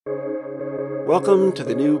Welcome to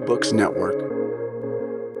the New Books Network.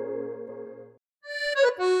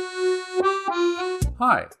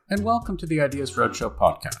 Hi, and welcome to the Ideas Roadshow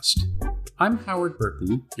podcast. I'm Howard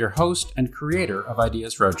Burton, your host and creator of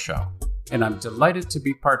Ideas Roadshow, and I'm delighted to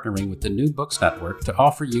be partnering with the New Books Network to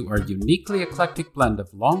offer you our uniquely eclectic blend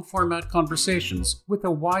of long-format conversations with a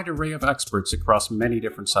wide array of experts across many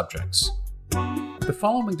different subjects. The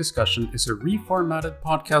following discussion is a reformatted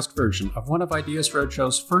podcast version of one of Ideas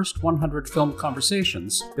Roadshow's first 100 film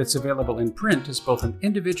conversations that's available in print as both an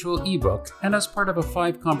individual ebook and as part of a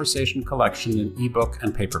 5-conversation collection in ebook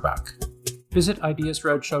and paperback. Visit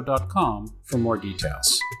ideasroadshow.com for more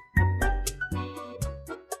details.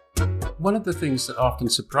 One of the things that often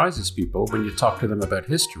surprises people when you talk to them about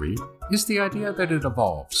history is the idea that it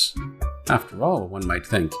evolves. After all, one might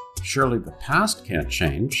think, surely the past can't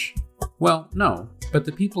change. Well, no, but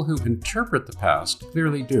the people who interpret the past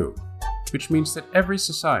clearly do, which means that every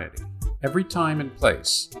society, every time and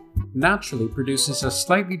place, naturally produces a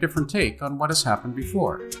slightly different take on what has happened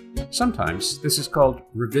before. Sometimes this is called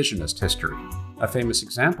revisionist history, a famous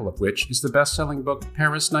example of which is the best-selling book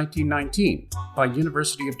Paris 1919 by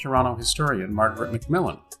University of Toronto historian Margaret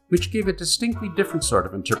Macmillan, which gave a distinctly different sort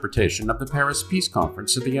of interpretation of the Paris Peace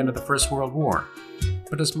Conference at the end of the First World War.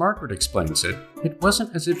 But as Margaret explains it, it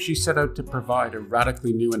wasn't as if she set out to provide a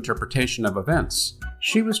radically new interpretation of events.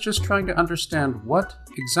 She was just trying to understand what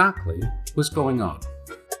exactly was going on.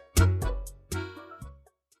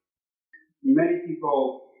 Many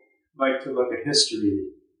people like to look at history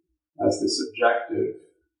as this objective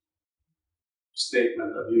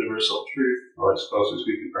statement of universal truth, or as close as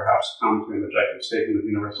we can perhaps come to an objective statement of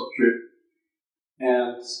universal truth.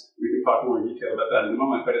 And we can talk more in detail about that in a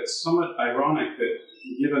moment, but it's somewhat ironic that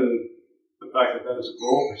given the fact that that is a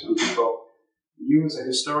goal for some people, you as a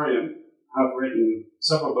historian have written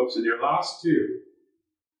several books, and your last two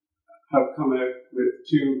have come out with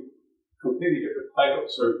two completely different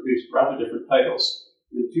titles, or at least rather different titles,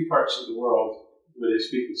 in two parts of the world where they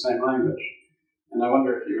speak the same language. And I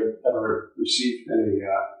wonder if you had ever received any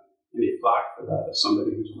flack for that as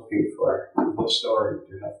somebody who's looking for a story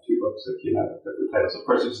to have two books that came out with different titles. Of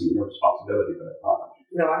course, this isn't your responsibility, but I thought.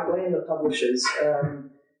 No, I blame the publishers.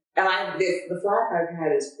 And the flack I've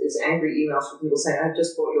had is angry emails from people saying, "I've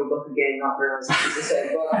just bought your book again, not realizing it's the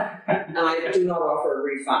same book," and I do not offer a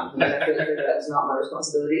refund. And I feel like that is not my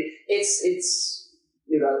responsibility. It's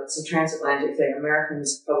a transatlantic thing.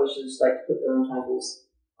 Americans publishers like to put their own titles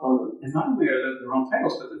on them. And not only are they their own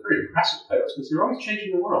titles, but they're very impressive titles, because you're always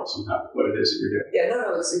changing the world somehow, what it is that you're doing. Yeah, no,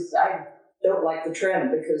 I don't like the trend,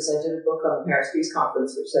 because I did a book on the Paris Peace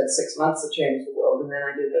Conference, which said 6 months that changed the world, and then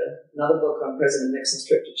I did another book on President Nixon's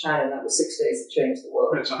trip to China, and that was 6 days that changed the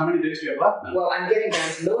world. Right, so how many days do you have left now? Well, I'm getting down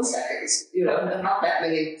to milliseconds, not that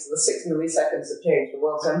many, the 6 milliseconds that changed the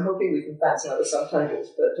world, so I'm hoping we can find some other subtitles,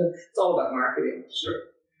 but it's all about marketing. Sure.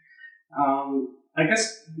 I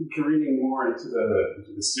guess careening more into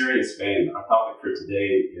the serious vein, our topic for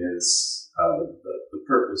today is the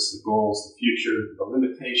purpose, the goals, the future, the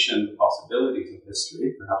limitation, the possibilities of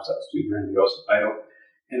history. Perhaps that's too grandiose a title.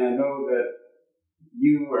 And I know that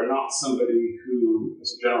you are not somebody who,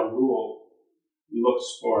 as a general rule,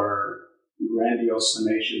 looks for grandiose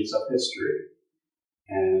summations of history.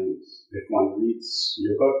 And if one reads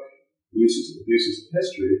your book, Uses and Abuses of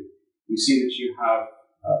History, you see that you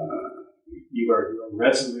are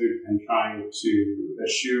resolute in trying to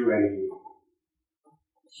eschew any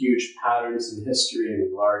huge patterns in history, any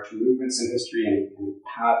large movements in history, any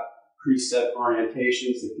preset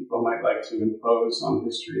orientations that people might like to impose on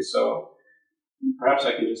history. So perhaps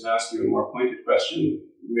I can just ask you a more pointed question,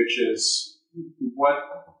 which is, what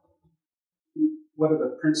are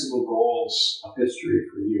the principal goals of history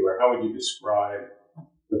for you, or how would you describe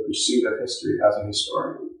the pursuit of history as a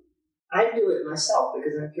historian? I do it myself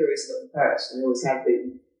because I'm curious about the past, and I always have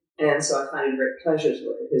been, and so I find it a great pleasure to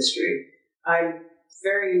look at history. I'm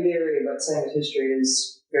very leery about saying that history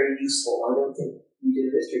is very useful. I don't think we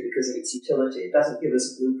do history because of its utility. It doesn't give us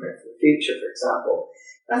a blueprint for the future, for example.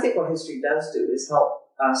 And I think what history does do is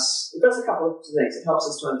help us. It does a couple of things. It helps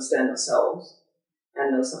us to understand ourselves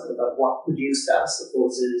and know something about what produced us, the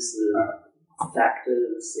forces, the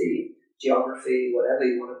factors, the geography, whatever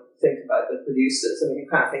you want to think about that produced us. I mean, you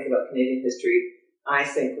can't think about Canadian history, I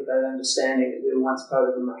think, without understanding that we were once part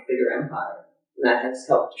of a much bigger empire. And that has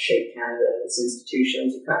helped to shape Canada and its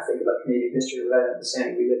institutions. You can't think about Canadian history without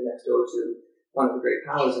understanding we live next door to one of the great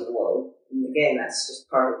powers in the world. And again, that's just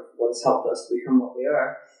part of what's helped us to become what we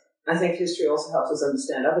are. I think history also helps us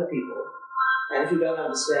understand other people. And if you don't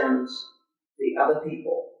understand the other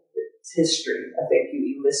people, it's history. I think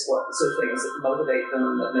you miss what the sort of things that motivate them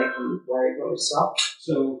and that make them worried when we stop.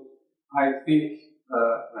 So I think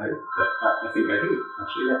I think I do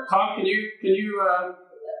actually. Yeah. Tom, can you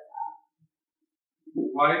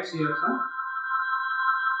why is he upset?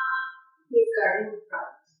 He's guarding the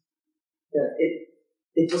front. Yeah,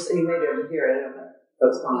 it just he made it over here. I don't know.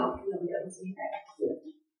 That's fine.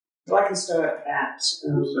 So I can start at. So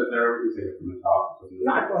there we can take it from the top.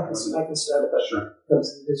 No, I can start at sure.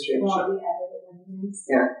 History. Well,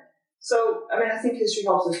 Yeah. So I think history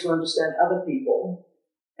helps us to understand other people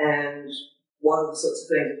and what are the sorts of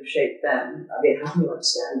things that have shaped them. How can you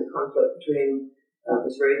understand the conflict between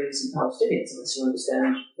Israelis and Palestinians unless you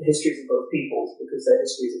understand the histories of both peoples, because their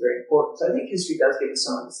histories are very important. So I think history does give us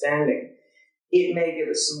some understanding. It may give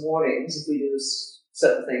us some warnings if we do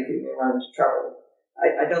certain things, we may run into trouble.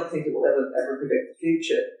 I don't think it will ever predict the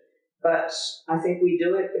future, but I think we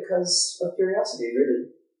do it because of curiosity, really.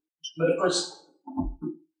 But of course,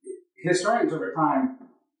 historians over time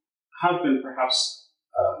have been perhaps,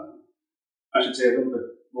 I should say, a little bit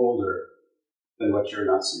bolder than what you're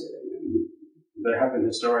enunciating. And there have been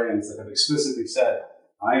historians that have explicitly said,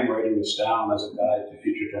 I am writing this down as a guide to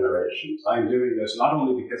future generations. I am doing this not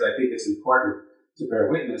only because I think it's important to bear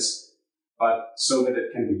witness, but so that it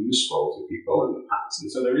can be useful to people in the past. And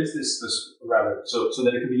so there is this so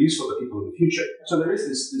that it can be useful to people in the future. So there is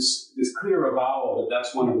this clear avowal that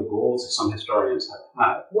that's one of the goals that some historians have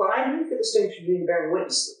had. Well, I make the distinction between bearing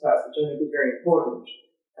witness to the past, which I think is very important.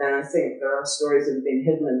 And I think there are stories that have been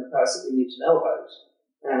hidden in the past that we need to know about.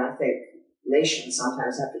 And I think nations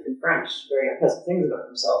sometimes have to confront very unpleasant things about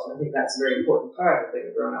themselves. And I think that's a very important part of being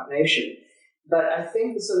a grown-up nation. But I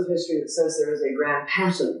think the sort of history that says there is a grand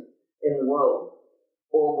pattern in the world,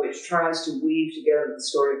 or which tries to weave together the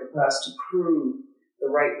story of the past to prove the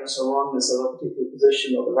rightness or wrongness of a particular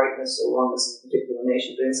position, or the rightness or wrongness of a particular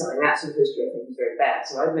nation doing something, that sort of history I think is very bad.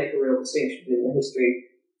 So I'd make a real distinction between the history,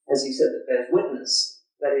 as you said, that bears witness,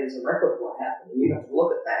 that is a record of what happened, and you have to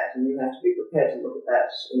look at that, and you have to be prepared to look at that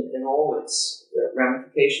in all its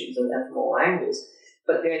ramifications and from all angles.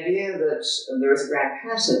 But the idea that there is a grand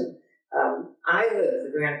pattern, either the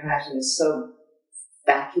grand pattern is so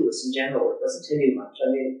vacuous in general, it doesn't tell you much.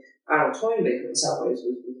 Arnold Toynbee, in some ways,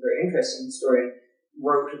 was a very interesting historian,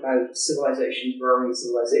 wrote about civilizations growing,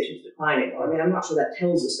 civilizations declining. I'm not sure that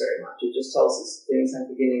tells us very much. It just tells us things have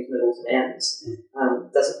beginnings, middles, and ends.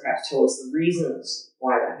 Doesn't perhaps tell us the reasons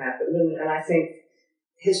why that happened. And I think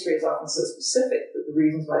history is often so specific that the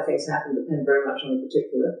reasons why things happen depend very much on a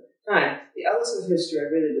particular time. The other sort of history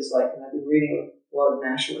I really dislike, and I've been reading a lot of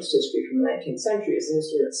nationalist history from the 19th century, is the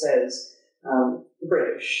history that says the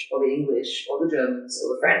British, or the English, or the Germans,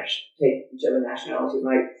 or the French, take whichever nationality it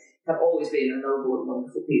might, have always been a noble and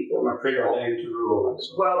wonderful people. Or preordained to rule.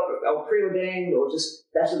 Well, or preordained, or just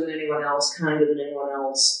better than anyone else, kinder than anyone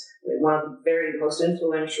else. One of the very most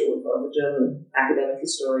influential of the German academic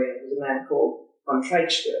historians was a man called von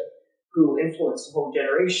Treitschke, who influenced a whole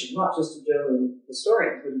generation, not just of German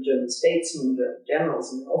historians, but of German statesmen, German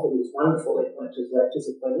generals, and also he was wonderful. He went to his lectures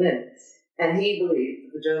at Berlin. And he believed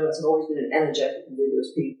that the Germans had always been an energetic and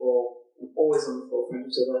vigorous people, always on the forefront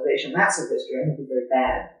of civilization. That sort of history, I think, is very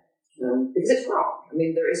bad. Because it's wrong.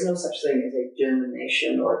 There is no such thing as a German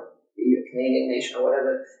nation or a Canadian nation or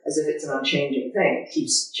whatever, as if it's an unchanging thing. It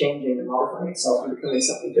keeps changing and modifying itself and becoming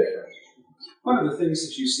something different. One of the things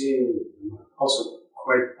that you seem also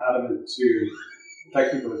quite adamant to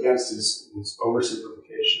protect people against is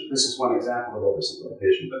oversimplification. This is one example of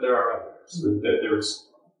oversimplification, but there are others.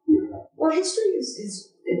 Well, history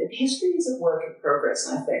is a work in progress,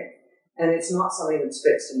 I think. And it's not something that's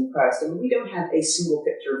fixed in the past. We don't have a single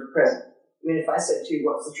picture of the present. If I said to you,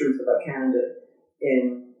 what's the truth about Canada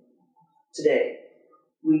in today,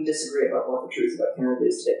 we disagree about what the truth about Canada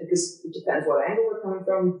is today, because it depends what angle we're coming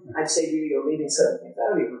from. I'd say to you, you're leaving certain things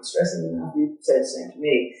out, you're not stressing enough, you'd say the same to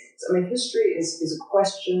me. So, history is a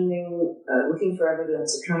questioning, looking for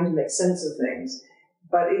evidence, trying to make sense of things,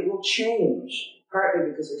 but it will change,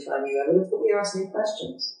 partly because we find new evidence, but we ask new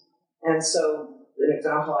questions. And so, an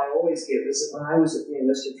example I always give is that when I was at the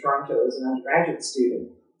University of Toronto as an undergraduate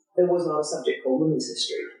student, there was not a subject called women's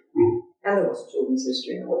history. And there wasn't children's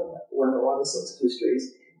history, and there weren't other sorts of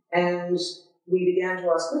histories. And we began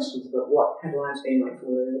to ask questions about what had lives been like for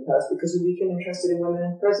women in the past, because we became interested in women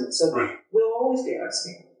in the present. So we'll always be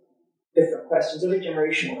asking different questions. Every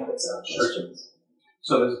generation will have its own questions.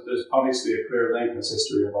 So there's obviously a clear link as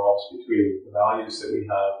history evolves between the values that we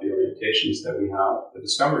have, the orientations that we have, the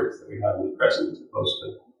discoveries that we have in the present as opposed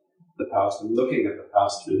to the past, and looking at the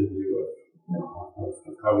past through the view of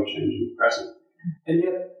how we change in the present. And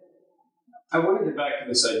yet, I want to get back to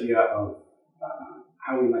this idea of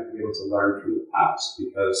how we might be able to learn from the past,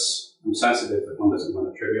 because I'm sensitive that one doesn't want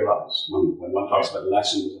to trivialize. When one talks about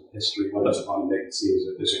lessons of history, one doesn't want to make it seem as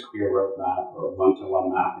if there's a clear roadmap or a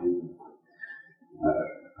one-to-one mapping,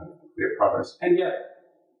 clear progress. And yet,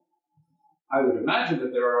 I would imagine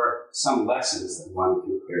that there are some lessons that one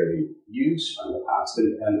can clearly use from the past,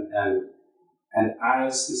 and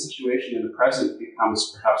as the situation in the present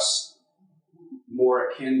becomes perhaps more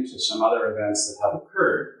akin to some other events that have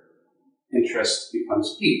occurred, interest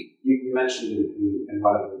becomes piqued. You mentioned in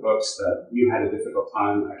one of the books that you had a difficult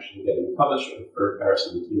time actually getting published for Paris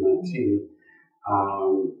 1919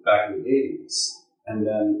 back in the 80s. And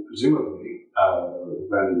then presumably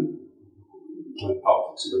when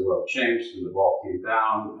politics of the world changed and the wall came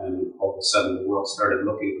down and all of a sudden the world started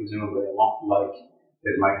looking presumably a lot like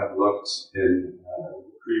it might have looked in the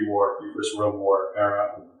pre-First World War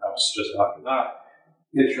era, and perhaps just after that,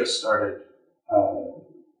 interest started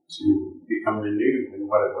to become renewed in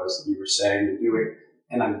what it was that you were saying and doing.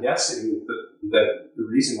 And I'm guessing that the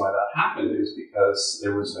reason why that happened is because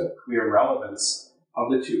there was a clear relevance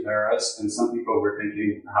of the two eras, and some people were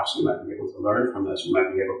thinking perhaps we might be able to learn from this, we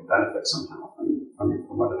might be able to benefit somehow from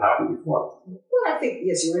what had happened before. Well, I think,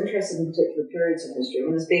 yes, you're interested in particular periods in history. I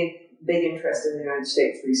mean, there's been big interest in the United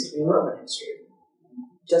States recently in Roman history,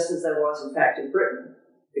 just as there was, in fact, in Britain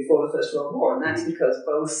before the First World War. And that's because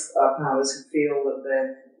both powers feel that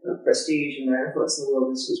their prestige and their influence in the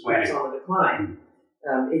world is perhaps on the decline.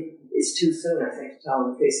 It's too soon, I think, to tell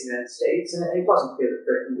in the case of the United States. And it wasn't clear that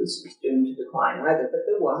Britain was doomed to decline either, but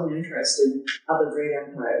there was an interest in other great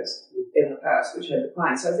empires in the past which had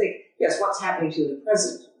declined. So I think, yes, what's happening to the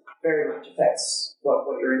present very much affects what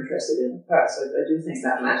you're interested in the past. I do think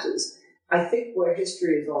that matters. I think where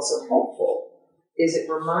history is also helpful is it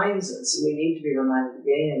reminds us, and we need to be reminded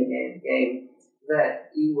again and again and again,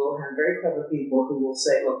 that you will have very clever people who will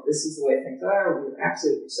say, look, this is the way things are, we're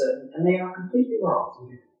absolutely certain, and they are completely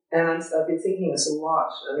wrong. And I've been thinking this a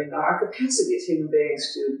lot. I mean, our capacity as human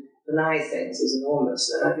beings to deny things is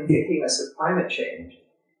enormous, and I've been thinking this with climate change.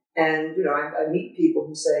 And, I meet people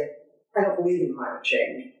who say, I don't believe in climate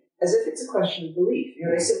change, as if it's a question of belief.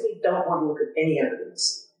 They simply don't want to look at any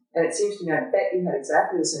evidence. And it seems to me, I bet you had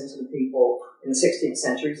exactly the same sort of people in the 16th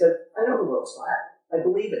century who said, I know the world's flat, I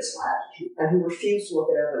believe it's flat, and who refuse to look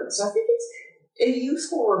at evidence. So I think it's a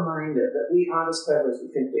useful reminder that we aren't as clever as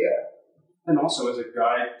we think we are. And also as a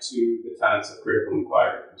guide to the tenets of critical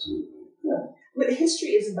inquiry, presumably. Yeah. But history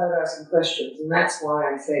is about asking questions, and that's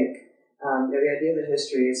why I think the idea that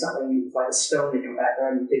history is something you find a stone in your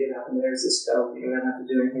backyard, you dig it up, and there's this stone, you don't have to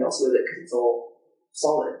do anything else with it because it's all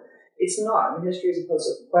solid. It's not. I mean, history is a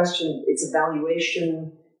process of question, it's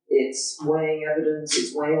evaluation, it's weighing evidence,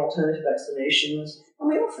 it's weighing alternative explanations. And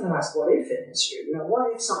we often ask, what if in history?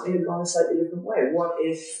 What if something had gone a slightly different way? What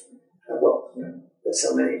if, there's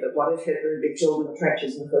so many, but what if Hitler had been killed in the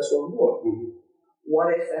trenches in the First World War? Mm-hmm.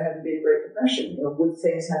 What if there hadn't been a Great Depression? Would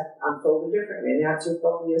things have unfolded differently? And the answer is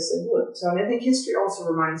probably yes, they would. So I think history also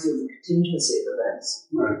reminds you of the contingency of events.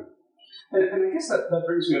 Right. And I guess that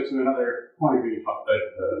brings me up to another point where you talked about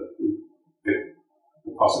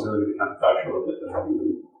the possibility of the counterfactual that having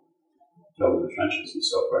been killed in the trenches and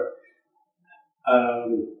so forth.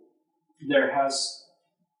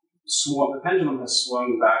 The pendulum has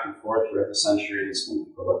swung back and forth throughout the centuries when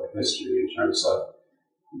people look at history in terms of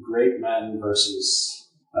great men versus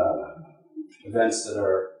events that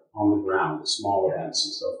are on the ground, small events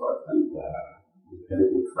and so forth, and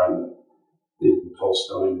everything from the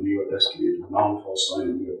Tolstoyan view of history to the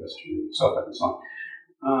non-Tolstoyan view of history and so forth and so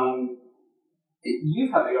on.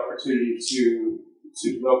 You've had the opportunity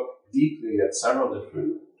to look deeply at several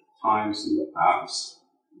different times in the past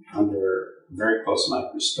under a very close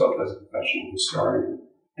microscope as a professional historian.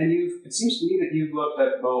 And it seems to me that you've looked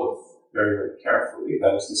at both very, very carefully.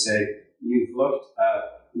 That is to say, you've looked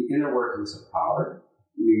at the inner workings of power,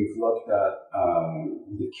 you've looked at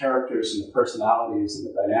the characters and the personalities and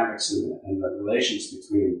the dynamics and the relations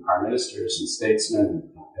between prime ministers and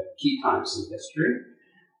statesmen at key times in history,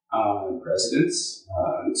 and presidents,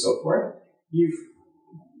 and so forth.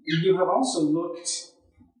 You have also looked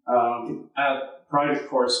at private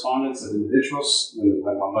correspondence of individuals when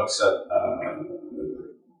one looks at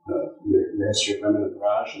the history of women in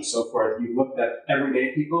Raj and so forth. You've looked at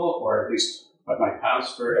everyday people, or at least what might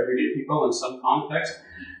pass for everyday people in some context,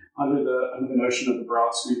 under the notion of the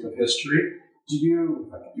broad sweep of history. Do you,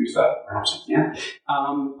 if I could use that, perhaps I can.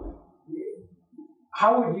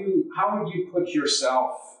 How would you put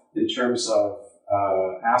yourself in terms of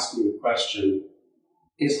asking the question,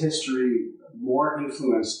 is history more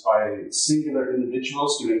influenced by singular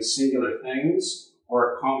individuals doing singular things,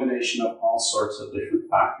 or a combination of all sorts of different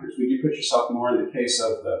factors? We you put yourself more in the case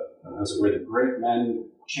of as it were, the great men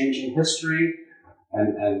changing history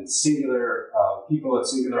and singular people at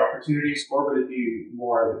singular opportunities, or would it be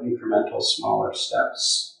more of incremental, smaller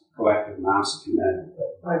steps, collective mass of humanity?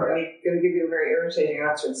 I'm going to give you a very irritating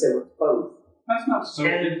answer and say we're both. That's not so.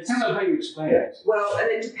 It depends on how you explain it. Well, and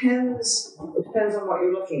it depends on what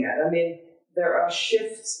you're looking at. I mean, there are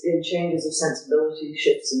shifts in changes of sensibility,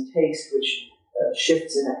 shifts in taste, which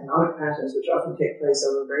shifts in economic patterns, which often take place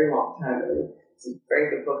over a very long time. I mean, it's a very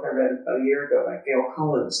good book I read about a year ago by Gail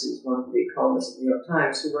Collins, who's one of the columnists of the New York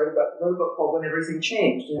Times, who wrote a book called When Everything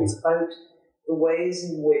Changed, and it's about the ways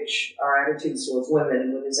in which our attitudes towards women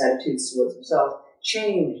and women's attitudes towards themselves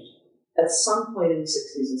changed at some point in the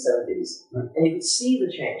 60s and 70s. Right. And you could see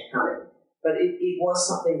the change coming, but it was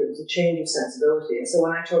something that was a change of sensibility. And so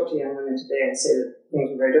when I talk to young women today and say that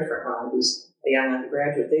things are very different when I was a young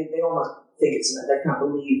undergraduate, they almost think they can't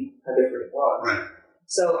believe how different it was. Right.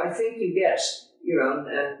 So I think you get, I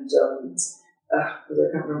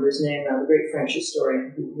can't remember his name now, the great French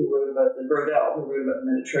historian who wrote about Brodel, who wrote about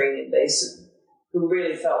the Mediterranean basin, who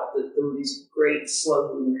really felt that there were these great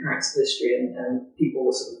slow-moving currents of history and people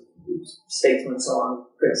were sort of statesmen and so on,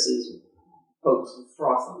 princes, popes with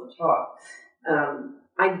froth on the top.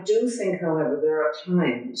 I do think, however, there are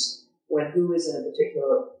times when who is in a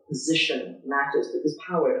particular position matters because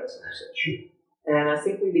power does matter. And I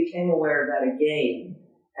think we became aware of that again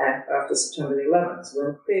after September the 11th,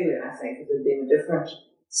 when clearly, I think, if there had been a different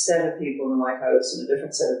set of people in the White House and a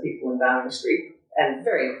different set of people in Downing Street, and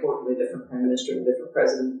very importantly, a different prime minister and a different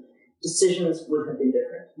president, decisions would have been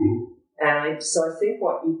different. Mm-hmm. And so I think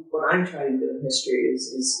what I'm trying to do in history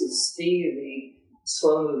is see the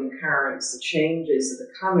slow-moving currents, the changes that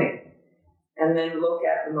are coming, and then look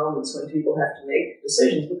at the moments when people have to make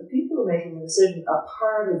decisions. But the people who are making the decision are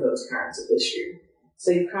part of those currents of history.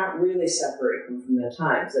 So you can't really separate them from their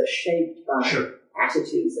times. They're shaped by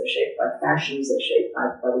attitudes, they're shaped by fashions, they're shaped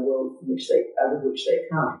by the world out of which they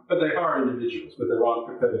come. But they are individuals with their own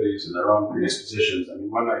proclivities and their own predispositions. I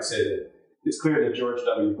mean, one might say that it's clear that George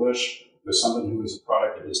W. Bush was somebody who was a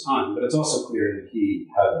product of his time, but it's also clear that he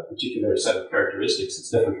had a particular set of characteristics that's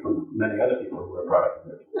different from many other people who were a product of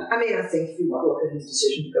their time. I mean, I think if you want to look at his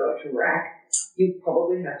decision to go to Iraq, you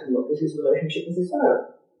probably have to look at his relationship with his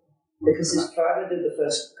father. Because his father did the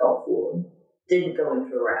first Gulf War, didn't go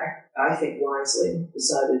into Iraq, I think wisely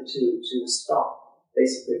decided to stop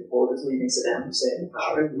basically the borders, leaving Saddam Hussein in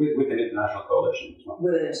power. With an international coalition as well.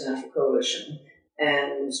 With an international coalition.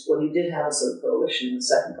 And when he did have a sort of coalition in the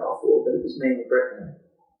second Gulf War, but it was mainly Britain,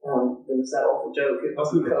 there was that awful joke. It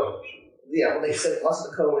wasn't the coalition. Yeah, well, they said it wasn't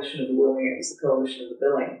the coalition of the willing, it was the coalition of the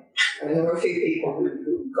billing. I mean, there were a few people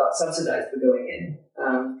who got subsidized for going in.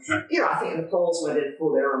 I think the Poles went in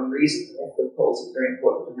for their own reasons. I think for the Poles it's very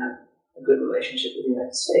important to have a good relationship with the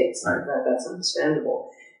United States. Right. That's understandable.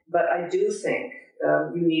 But I do think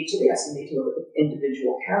you need to look at the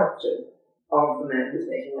individual character of the man who's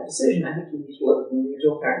making that decision. I think you need to look at the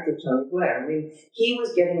individual character of Tony Blair. I mean, he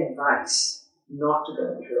was getting advice not to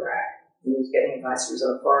go into Iraq. He was getting advice from his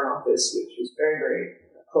own foreign office, which was very, very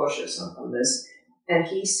cautious on this. And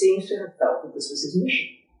he seems to have felt that this was his mission.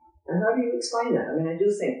 And how do you explain that? I mean, I do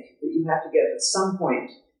think that you have to get at some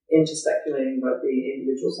point into speculating about the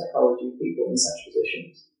individual psychology of people in such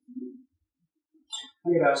positions.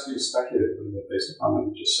 I could ask you to speculate a little bit based upon what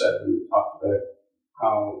you just said when you talked about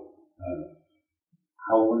how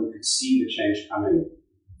one could see the change coming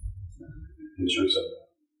in terms of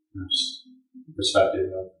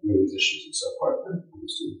perspective of women's issues and so forth.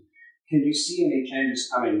 Can you see any changes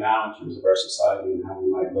coming now in terms of our society and how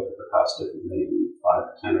we might look at the past differently in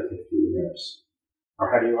 5, 10, or 15 years?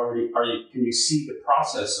 Or can you see the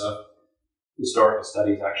process of historical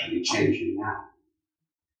studies actually changing now?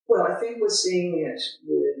 Well, I think we're seeing it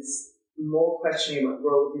with more questioning about the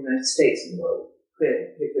role of the United States in the world,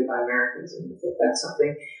 particularly by Americans, and I think that's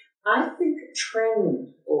something. I think a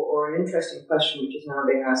trend or an interesting question which is now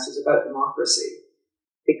being asked is about democracy,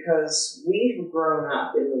 because we've grown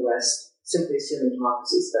up in the West simply assuming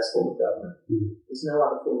democracy is the best form of government. Mm-hmm. There's no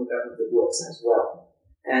other form of government that works as well.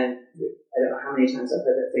 And I don't know how many times I've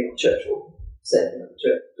heard that thing Churchill said,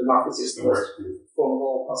 democracy is the worst form of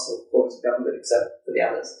all possible forms of government except for the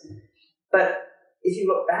others. Mm-hmm. But if you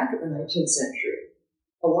look back at the 19th century,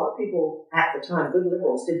 a lot of people at the time, good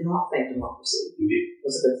liberals, did not think democracy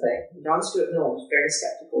was a good thing. John Stuart Mill was very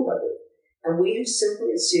skeptical about it. And we have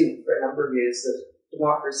simply assumed for a number of years that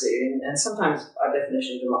democracy, and sometimes our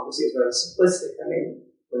definition of democracy is rather simplistic. I mean,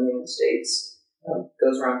 when the United States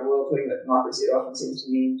goes around the world talking about democracy, it often seems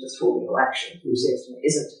to mean just holding elections, which seems to me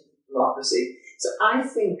isn't democracy. So I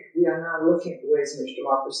think we are now looking at the ways in which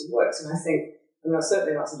democracy works, and I think I'm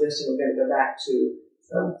certainly not suggesting we're going to go back to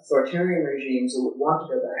authoritarian regimes or would want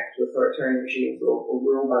to go back to authoritarian regimes or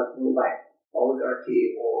rule by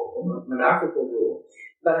oligarchy or monarchical rule.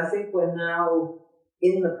 But I think we're now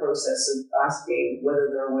in the process of asking whether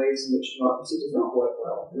there are ways in which democracy does not work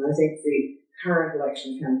well. And I think the current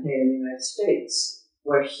election campaign in the United States,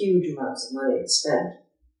 where huge amounts of money is spent,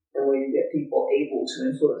 and where you get people able to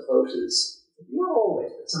influence voters, not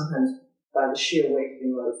always, but sometimes by the sheer weight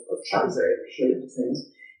of Trump's into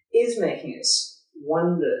things, is making us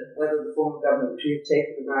wonder whether the form of government which we've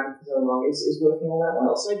taken for granted for so long is working all that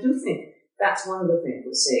well. So I do think that's one of the things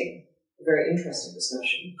we're seeing, a very interesting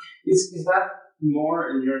discussion. Is that more,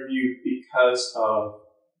 in your view, because of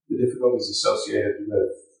the difficulties associated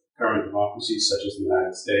with current democracies such as the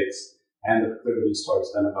United States and the proclivities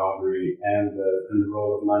towards demagoguery and the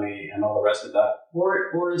role of money and all the rest of that?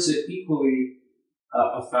 Or is it equally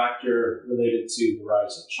a factor related to the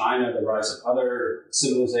rise of China, the rise of other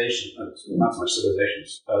civilizations, not so much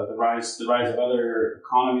civilizations, the rise of other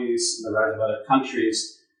economies, the rise of other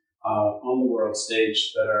countries on the world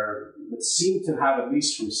stage that seem to have, at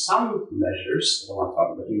least from some measures, I don't want to talk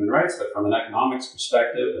about human rights, but from an economics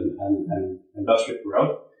perspective and industrial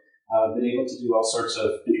growth, been able to do all sorts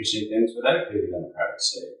of interesting things without being a democratic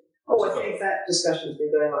state? Oh, I think that discussion has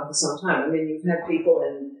been going on for some time. I mean, you've had people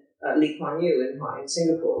in Lee Kuan Yew in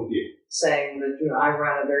Singapore saying that, I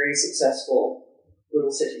ran a very successful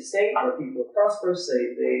little city-state where people are prosperous,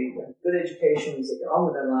 they have good educations, they get on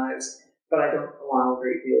with their lives, but I don't allow a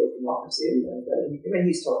great deal of democracy. And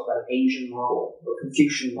he's talked about an Asian model, or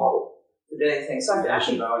Confucian model, for doing things. So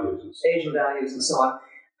Asian values and so on.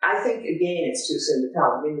 I think, again, it's too soon to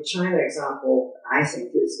tell. I mean, the China example, I think,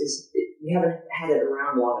 is we haven't had it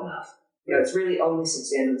around long enough. It's really only since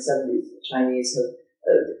the end of the 70s that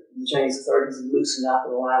the Chinese authorities have loosened up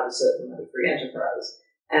and allowed a certain amount of free enterprise.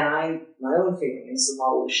 And my own feeling is the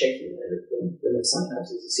model is shakier than it sometimes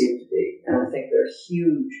is seemed to be. And I think there are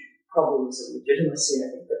huge problems of legitimacy. I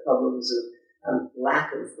think there are problems of lack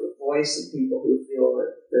of voice of people who feel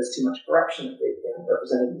that there's too much corruption that they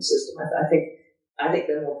represented in the system. I think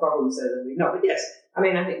there are more problems there than we know. But yes, I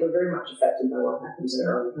think we're very much affected by what happens in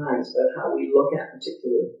our own times, but how we look at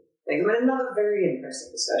particular things. Another very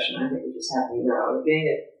interesting discussion, I think, which is happening now. Again,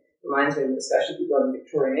 it reminds me of the discussion we got in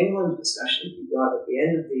Victorian England, discussion we got at the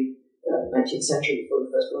end of the 19th century before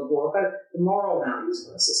the First World War about the moral values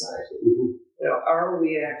of our society. Mm-hmm. Are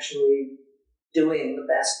we actually doing the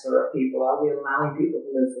best for our people? Are we allowing people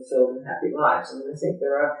to live fulfilled and happy lives? I think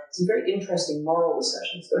there are some very interesting moral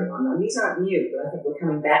discussions going on now. These aren't new, but I think we're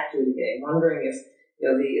coming back to it again, wondering if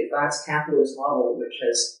the advanced capitalist model, which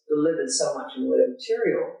has delivered so much in the way of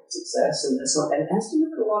material success and has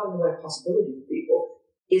delivered a lot in the way of possibility for people,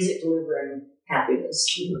 is it delivering happiness?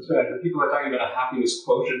 That's right. And people are talking about a happiness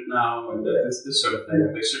quotient now and this sort of thing.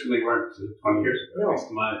 Yeah. They certainly weren't 20 years ago, at least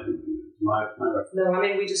my reference. No,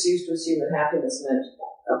 we just used to assume that happiness meant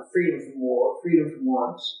freedom from war, freedom from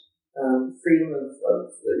want, freedom of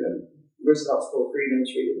Roosevelt's full freedoms,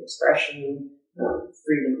 freedom of expression,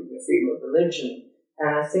 freedom of religion.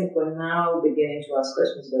 And I think we're now beginning to ask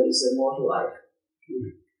questions about is there more to life?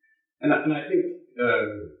 And I think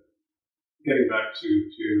getting back to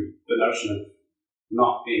the notion of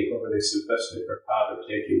not being overly simplistic or powder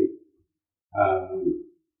taking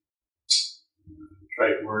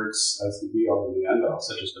trite words as the be all and the end all,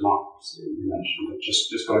 such as democracy. You mentioned that just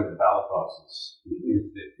going to the ballot boxes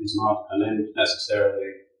is not an end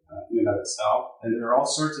necessarily in and of itself. And there are all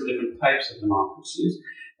sorts of different types of democracies,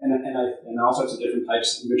 and all sorts of different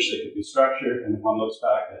types in which they could be structured. And if one looks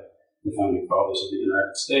back at the founding fathers of the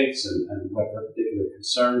United States and what their particular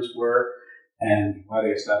concerns were, and why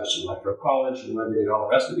they established an electoral college, and why they did all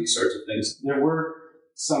the rest of these sorts of things, there were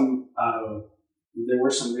some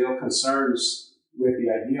real concerns with the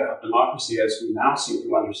idea of democracy as we now seem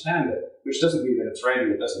to understand it, which doesn't mean that it's right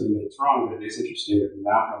and it doesn't mean that it's wrong, but it is interesting that we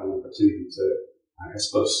now have an opportunity to, I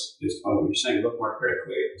suppose, based on what you're saying, look more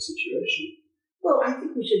critically at the situation. Well, I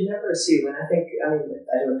think we should never assume, and I don't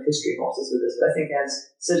know if history helps us with this, but I think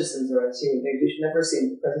as citizens or as human beings, we should never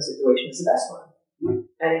assume the present situation is the best one. Mm-hmm.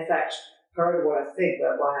 And in fact, part of what I think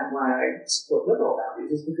about why I support liberal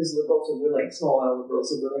values is because liberals are willing, small L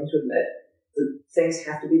liberals are willing to admit that things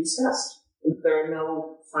have to be discussed. There are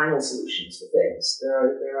no final solutions for things.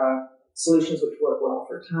 There are solutions which work well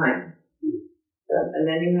for a time. And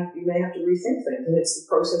then you may have to rethink things. And it's the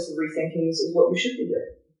process of rethinking is what you should be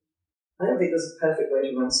doing. I don't think there's a perfect way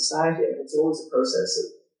to run society. It's always a process of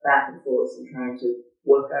back and forth and trying to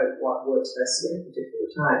work out what works best at any particular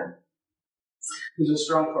time. There's a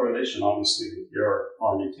strong correlation, obviously, with your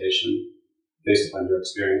orientation based upon your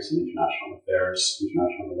experience in international affairs,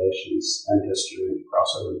 international relations, and history, and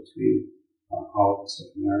crossover between all of these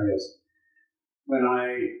different areas. When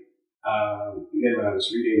I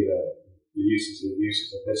was reading the uses and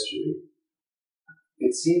abuses of history,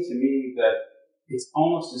 it seemed to me that it's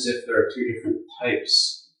almost as if there are two different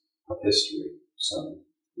types of history. So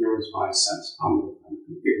here was my sense. I'm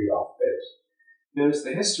completely off base. There's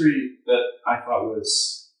the history that I thought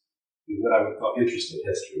was what I would call interested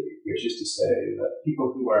history, which is to say that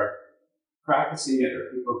people who are practicing it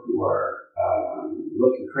or people who are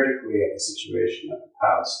looking critically at the situation of the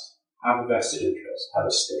past have a vested interest, have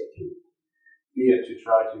a stake in it, be it to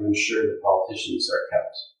try to ensure that politicians are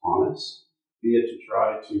kept honest, be it to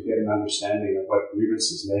try to get an understanding of what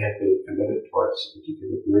grievances may have been committed towards a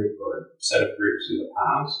particular group or set of groups in the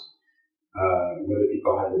past, whether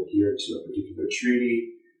people have adhered to a particular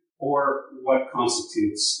treaty, or what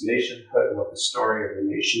constitutes nationhood, what the story of the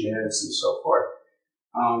nation is, and so forth.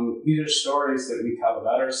 These are stories that we tell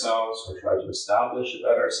about ourselves or try to establish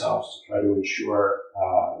about ourselves to try to ensure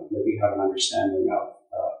that we have an understanding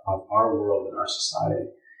of our world and our society.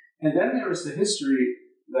 And then there is the history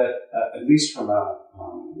that, at least from a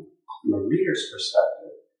reader's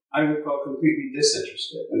perspective, I would call completely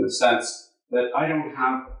disinterested, in the sense that I don't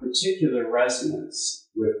have a particular resonance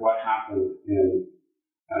with what happened in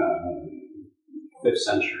 5th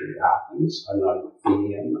century Athens. I'm not an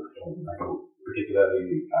Athenian. I don't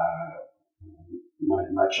particularly,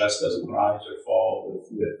 my chest doesn't rise or fall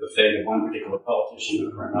with the fate of one particular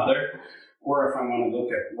politician or another. Or if I want to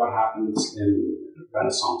look at what happens in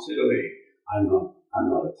Renaissance Italy, I'm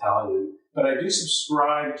not Italian. But I do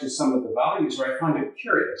subscribe to some of the values where I find it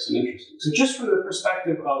curious and interesting. So just from the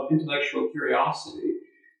perspective of intellectual curiosity,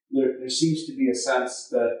 there seems to be a sense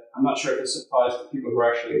that, I'm not sure if this applies to people who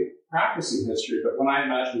are actually practicing history, but when I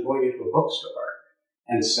imagine going into a bookstore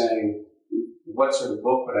and saying, what sort of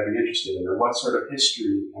book would I be interested in, or what sort of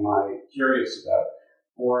history am I curious about,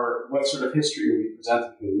 or what sort of history will be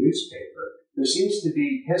presented in a newspaper, there seems to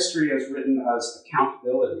be history as written as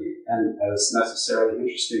accountability and as necessarily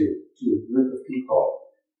interesting to a group of people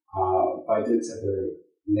by dint of their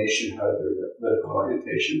nationhood or their political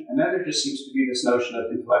orientation. And then there just seems to be this notion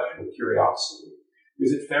of intellectual curiosity.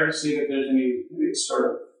 Is it fair to say that there's any sort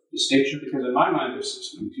of distinction? Because in my mind, there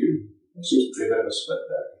seems to be two. There seems to be a bit of a split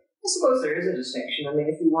there. I suppose there is a distinction. I mean,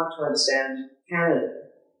 if you want to understand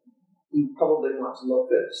Canada, you probably want to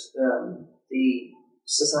look at the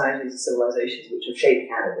societies and civilizations which have shaped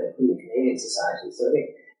Canada, including Canadian society. So I think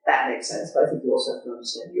that makes sense, but I think you also have to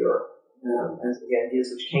understand Europe and the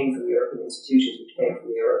ideas which came from Europe and the institutions which came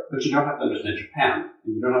from Europe. But you don't have to understand Japan.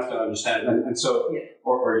 You don't have to understand, and so, yeah.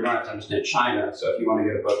 or you don't have to understand China. So if you want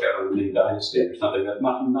to get a book out on the Ming Dynasty or something, that's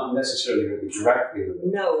not necessarily going to be directly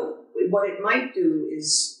related. No, what it might do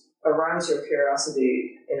is arouse your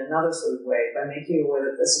curiosity in another sort of way by making you aware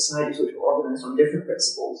that the societies which were organized on different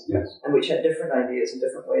principles, yes, and which had different ideas and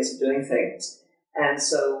different ways of doing things. And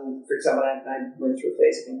so, for example, I went through a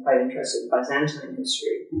phase of being quite interested in Byzantine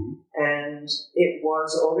history, and it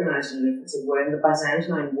was organized in a different way. In the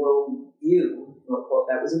Byzantine world view,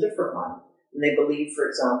 that was a different one. And they believed, for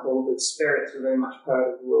example, that spirits were very much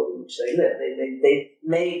part of the world in which they lived. They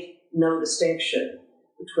made no distinction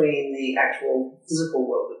between the actual physical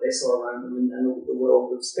world that they saw around them and the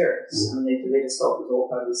world of spirits. And they just felt it was all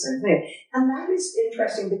part of the same thing. And that is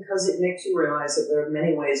interesting because it makes you realize that there are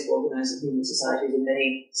many ways of organizing human societies and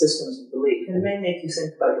many systems of belief. And it may make you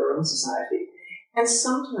think about your own society. And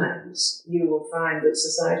sometimes you will find that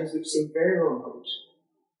societies which seem very remote,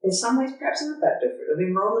 in some ways perhaps not that different. I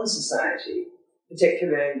mean, Roman society,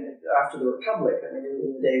 particularly after the Republic, I mean,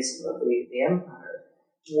 in the days of the Empire,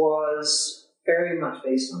 was very much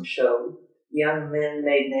based on show. Young men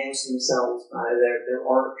made names for themselves by their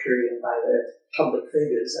oratory and by their public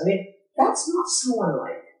figures. I mean, that's not so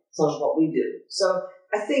unlike some of what we do. So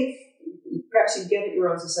I think perhaps you get at your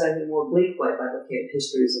own society in a more bleak way by looking at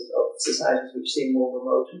histories of societies which seem more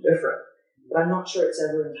remote and different. But I'm not sure it's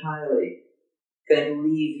ever entirely going to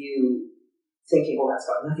leave you thinking, well, that's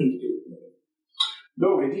got nothing to do with me.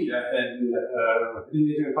 No, indeed, and I didn't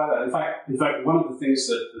need to imply that. In fact, one of the things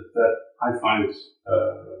that I find,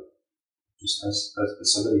 just as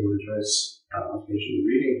somebody who enjoys occasionally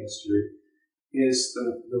reading history, is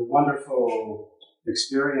the wonderful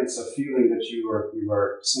experience of feeling that you are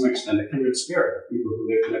to some extent a kindred spirit of people who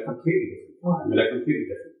live in a completely different time, in a completely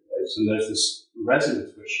different place, and there's this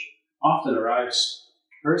resonance which often arrives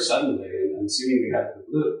very suddenly and seemingly out of the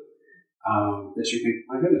blue. That you think,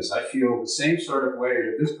 my goodness, I feel the same sort of way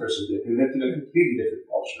that this person did, who lived in a completely different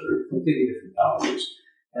culture, completely different values.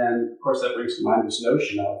 And of course, that brings to mind this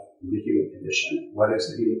notion of the human condition? What is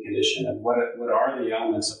the human condition? And what are the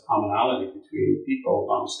elements of commonality between people,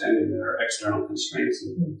 notwithstanding their external constraints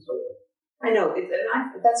and so forth? I know,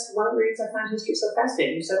 that's one of the reasons I find history so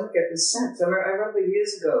fascinating. You suddenly get this sense. I remember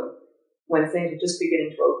years ago when things were just beginning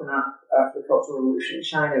to open up after the Cultural Revolution in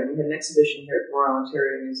China. We had an exhibition here at the Royal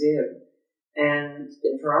Ontario Museum, and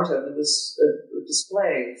in Toronto there was a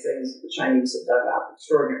display of things that the Chinese had dug up,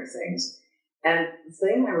 extraordinary things. And the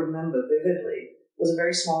thing I remember vividly was a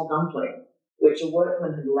very small dumpling, which a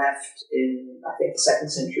workman had left in, I think, the 2nd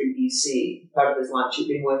century BC. Part of his lunch, he'd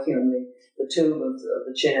been working on the tomb of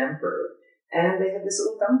the Qin Emperor. And they had this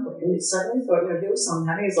little dumpling, and he suddenly thought, here was someone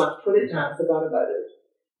having his lunch, put it down, forgot about it.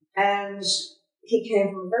 And he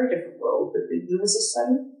came from a very different world, but there was this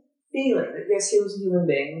sudden feeling that, yes, he was a human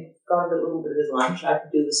being, got a little bit of his lunch, I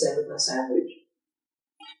could do the same with my sandwich.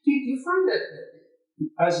 Do you find that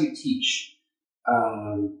as you teach,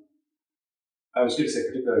 I was going to say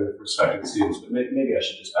particularly with prospective students, but maybe I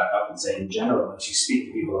should just back up and say in general, as you speak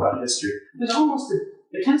to people about history, there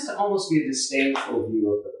tends to almost be a disdainful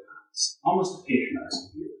view of the past, almost a patronizing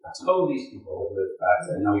view of the past. Oh, these people have lived back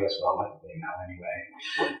then. Oh, yes, well, what do they know anyway?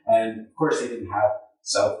 And of course, they didn't have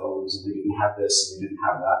cell phones, and they didn't have this, and they didn't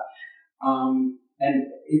have that. And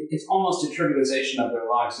it's almost a trivialization of their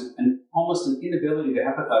lives, and almost an inability to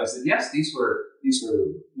empathize that, yes, these were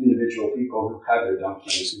individual people who had their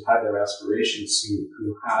dumplings, who had their aspirations,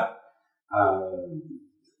 who had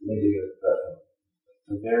maybe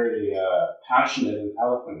a very passionate and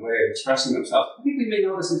eloquent way of expressing themselves. I think we may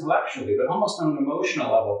know this intellectually, but almost on an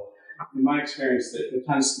emotional level, in my experience, there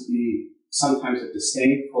tends to be sometimes a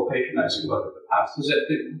disdainful, patronizing look at the past.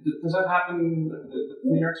 Does that happen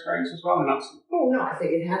in your experience as well, or not? Oh, no, I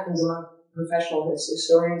think it happens among professional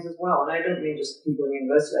historians as well. And I don't mean just people in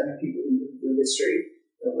university, I mean people who do history,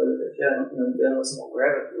 whether they're journalism or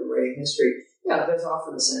wherever, who are writing history. Yeah, there's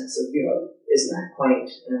often a sense of, isn't that quaint?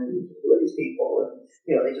 And who are these people? And,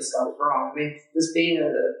 they just got it wrong. I mean, there's been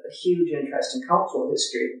a huge interest in cultural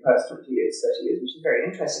history in the past 20 years, 30 years, which is very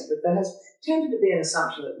interesting, but there has tended to be an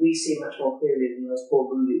assumption that we see much more clearly than those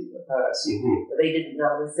poor movies in the past. Mm-hmm. That they didn't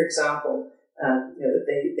know, for example, that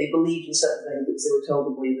they believed in certain things because they were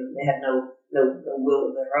told to believe them. They had no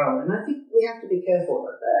will of their own. And I think we have to be careful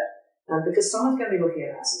about that. Because someone's going to be looking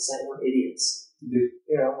at us and saying, what idiots.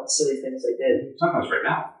 Mm-hmm. What silly things they did. Sometimes right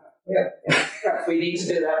now. Yeah. Perhaps we need to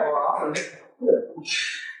do that more often.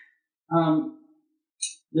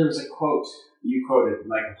 There was a quote, you quoted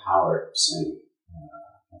Michael Howard saying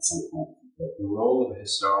at some point that the role of a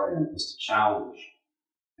historian is to challenge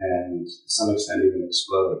and to some extent even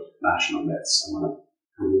explode national myths. I want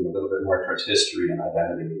to lean a little bit more towards history and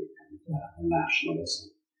identity and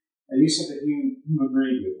nationalism. And you said that you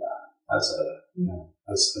agreed with that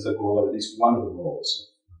as a goal, or at least one of the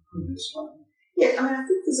roles of a historian. Yeah, I mean, I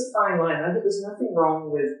think there's a fine line. I think there's nothing wrong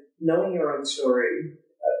with knowing your own story,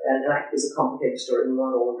 and that is a complicated story. We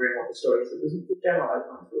won't all agree on what the story is, but there's a general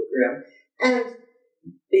outline to agree on. And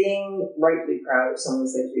being rightly proud of some of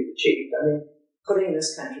the things we've achieved. I mean, putting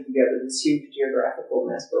this country together, this huge geographical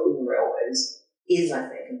mess, building railways, is, I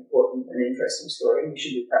think, an important and interesting story, and we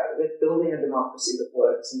should be proud of it. Building a democracy that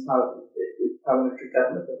works and parliamentary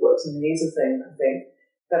government that works. I mean, these are things, I think,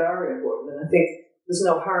 that are important, and I think there's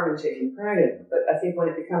no harm in taking pride in them. But I think when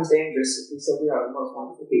it becomes dangerous, if we say we are the most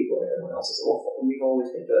wonderful people and everyone else is awful, and we've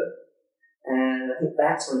always been good. And I think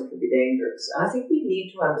that's when it can be dangerous. And I think we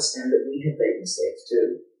need to understand that we have made mistakes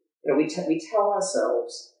too. We tell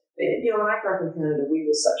ourselves, when I grew up in Canada, we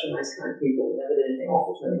were such a nice, kind people. We never did anything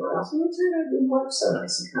awful to anyone else. And we turned out we weren't so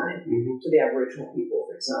nice and kind to the Aboriginal people,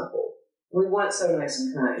 for example. We weren't so nice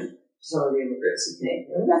and kind to some of the immigrants who came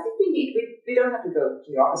here. And I think we don't have to go to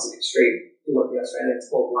the opposite extreme to what the Australians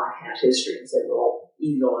call black hat history and say we're all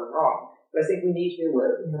evil and wrong. But I think we need to be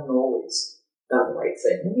aware that we haven't always done the right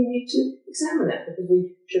thing. And we need to examine that because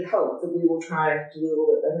we should hope that we will try to do a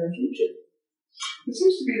little bit better in the future. It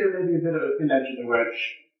seems to be there may be a bit of an edge of the wedge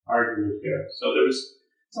argument here. So there was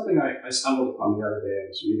something I stumbled upon the other day. I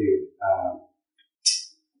was reading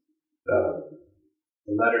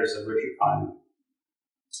the letters of Richard Feynman.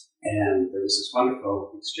 And there was this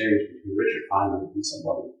wonderful exchange between Richard Feynman and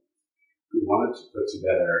somebody who wanted to put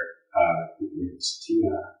together, it was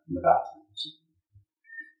Tina Navati.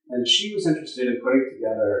 And she was interested in putting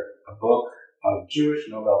together a book of Jewish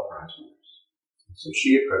Nobel Prize winners. So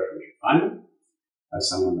she approached Richard Feynman as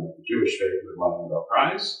someone of the Jewish faith who had won the Nobel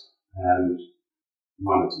Prize and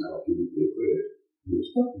wanted to know if he would be included in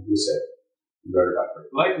this book. And he said, he wrote it up very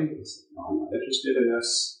politely. He said, no, I'm not interested in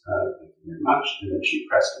this. Thank you very much. And then she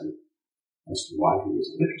pressed him as to why he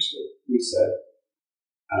wasn't interested. He said,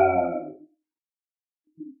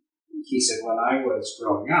 he said, when I was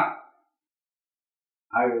growing up,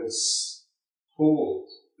 I was told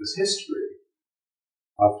this history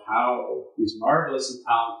of how these marvelous and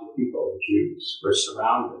talented people, the Jews, were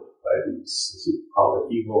surrounded by these, as he called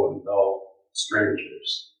it, evil and dull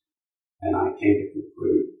strangers. And I came to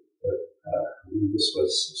conclude that this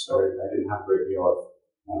was a story that I didn't have a great deal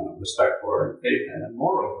of respect for and faith in. And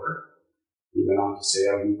moreover, he went on to say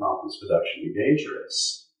how he thought this was actually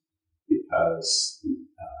dangerous because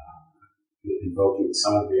invoking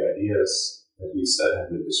some of the ideas that he said had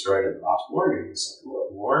been destroyed in the last war, in the Second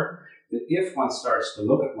World War, that if one starts to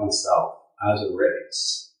look at oneself as a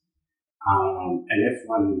race, and if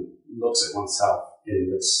one looks at oneself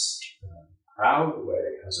in this proud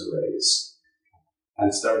way as a race,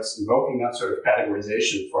 and starts invoking that sort of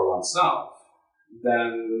categorization for oneself,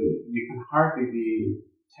 then you can hardly be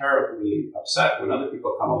terribly upset when other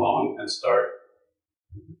people come along and start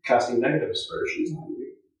casting negative aspersions on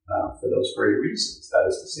you for those very reasons. That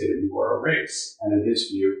is to say that you are a race. And in his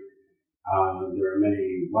view, there are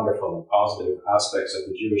many wonderful and positive aspects of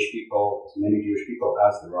the Jewish people, as many Jewish people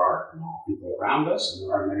as there are in all people around us, and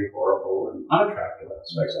there are many horrible and unattractive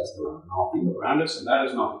aspects as there are in all people around us, and that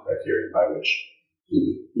is not the criterion by which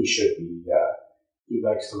he should be, he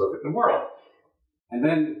likes to look at the world. And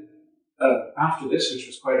then after this, which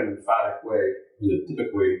was quite an emphatic way, in a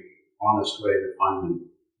typically honest way that Feynman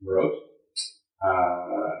wrote,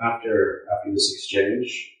 after this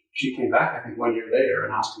exchange, she came back, I think, 1 year later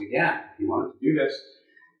and asked him again if he wanted to do this.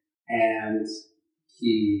 And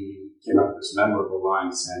he came up with this memorable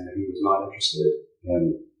line saying that he was not interested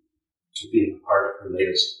in being a part of her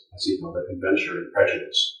latest, as he called it, adventure in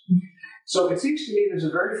prejudice. So it seems to me there's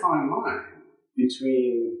a very fine line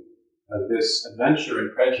between this adventure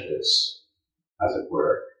in prejudice, as it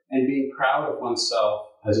were, and being proud of oneself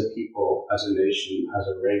as a people, as a nation, as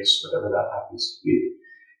a race, whatever that happens to be.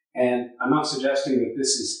 And I'm not suggesting that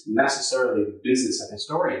this is necessarily the business of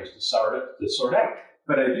historians to sort out.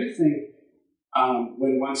 But I do think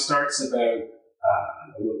when one starts to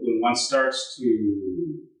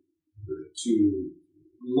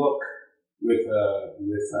look with a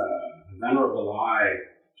venerable eye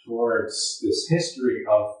towards this history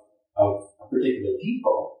of a particular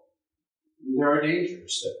people, there are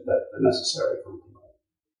dangers that are necessary for them.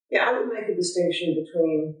 Yeah, I would make a distinction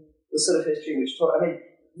between the sort of history which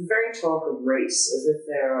the very talk of race, as if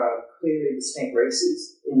there are clearly distinct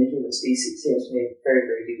races in the human species, seems to me very,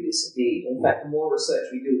 very dubious indeed. In fact, the more research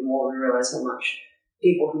we do, the more we realize how much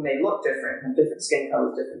people who may look different, have different skin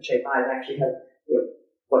colors, different shaped eyes, actually have,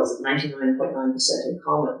 99.9% in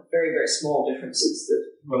common. Very, very small differences that...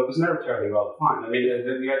 Well, it was never terribly well defined. I mean,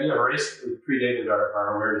 the idea of race predated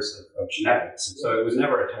our awareness of genetics, and so it was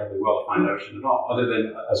never a terribly well defined notion at all, other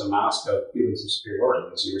than as a mask of feelings of superiority,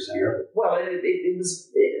 as you were saying earlier. Well, it was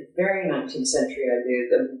a very 19th century idea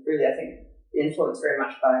that really, I think, influenced very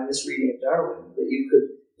much by misreading of Darwin, that you could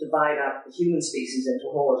divide up the human species into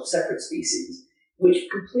a whole lot of separate species, which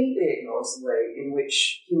completely ignores the way in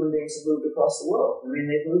which human beings have moved across the world. I mean,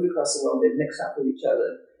 they've moved across the world, they've mixed up with each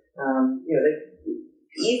other.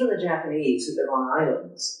 Even the Japanese who live on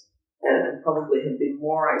islands and probably have been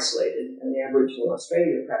more isolated than the Aboriginal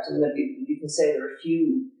Australia, perhaps. I mean, you can say there are a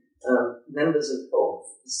few members of both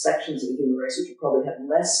sections of the human race which have probably had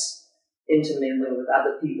less intermingling with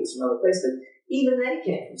other peoples from other places, but even they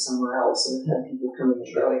came from somewhere else and had people coming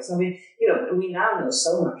and going. So, I mean, we now know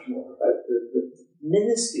so much more about the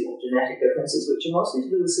minuscule genetic differences, which are mostly to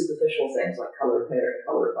do with superficial things like color of hair and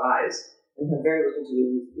color of eyes, and have very little to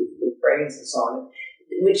do with brains and so on.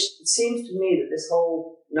 Which it seems to me that this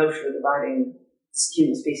whole notion of dividing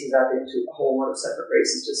human species up into a whole lot of separate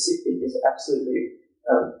races is absolutely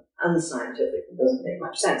unscientific and doesn't make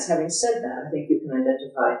much sense. Having said that, I think you can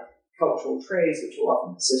identify cultural traits which will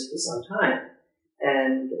often persist for some time,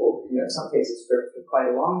 or in some cases for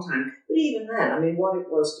quite a long time. But even then, I mean, what it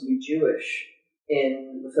was to be Jewish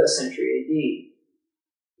in the 1st century AD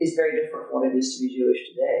is very different from what it is to be Jewish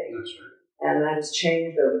today. That's right. And that has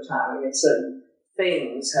changed over time. I mean, certain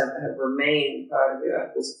things have remained part of the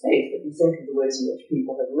articles of faith, but you think of the ways in which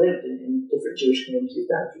people have lived in different Jewish communities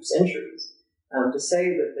down through centuries. To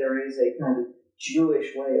say that there is a kind of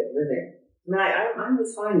Jewish way of living, I mean, I'm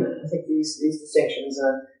with Feynman. I think these distinctions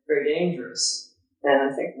are very dangerous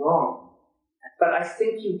and I think wrong. But I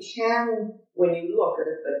think you can, when you look at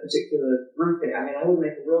a particular grouping, I mean, I would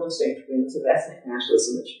make a real distinction between sort of ethnic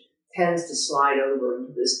nationalism, which tends to slide over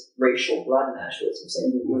into this racial blood nationalism,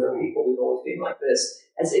 saying that we're people, we've always been like this,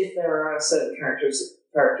 as if there are certain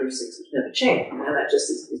characteristics which never change. Now, that just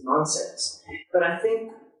is nonsense. But I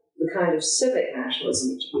think the kind of civic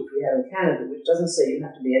nationalism which we have in Canada, which doesn't say you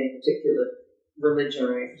have to be any particular religion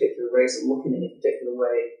or any particular race or looking in a particular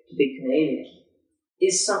way to be Canadian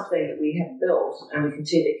is something that we have built, and it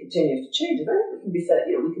continues to change. But I think we can be fed,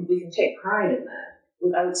 we can take pride in that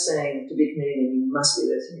without saying to be Canadian you must be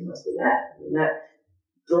this and you must be that. I mean, that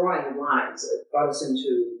drawing the lines got us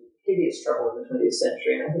into hideous trouble in the 20th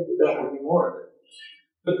century, and I think we don't want any more of it.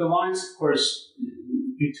 But the lines, of course,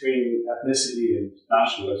 between ethnicity and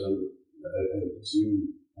nationalism, as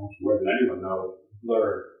you more than anyone know,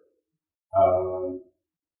 blur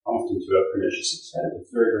often to a pernicious extent.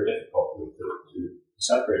 It's very, very difficult to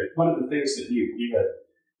separate it. One of the things that you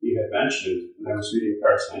had mentioned when I was reading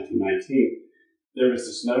Paris 1919, there was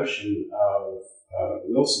this notion of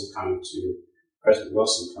President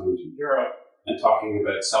Wilson coming to Europe and talking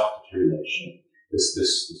about self-determination.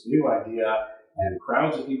 This new idea, and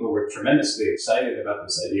crowds of people were tremendously excited about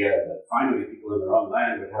this idea that finally people in their own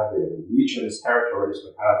land would have the regions, territories,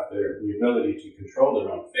 would have the ability to control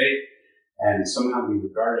their own fate and somehow be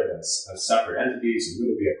regarded as separate entities and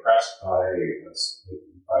wouldn't be oppressed by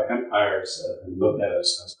empires and looked at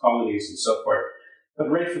as colonies and so forth. But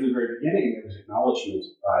right from the very beginning, there was acknowledgement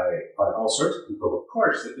by all sorts of people, of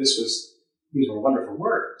course, that these were wonderful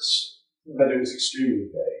words, but it was extremely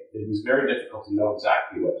vague. It was very difficult to know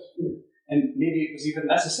exactly what to do. And maybe it was even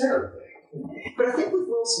necessarily vague. But I think with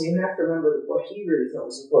Wilson, you have to remember that what he really thought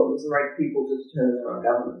was important was the right people to determine their own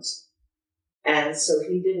governments. And so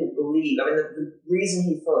he didn't believe, the reason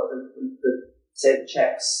he thought that say, the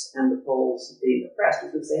Czechs and the Poles had been oppressed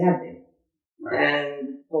was because they had been. Right.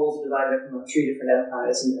 And Poles were divided up into 3 different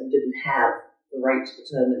empires and didn't have the right to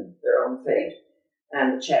determine their own fate.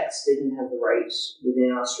 And the Czechs didn't have the right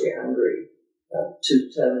within Austria-Hungary to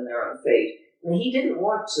determine their own fate. And he didn't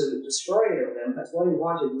want to destroy their own empires. What he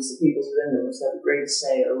wanted was the peoples within them to have a greater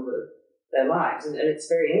say over their lives. And it's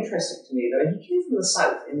very interesting to me, though. He came from the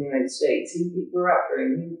South in the United States. He grew up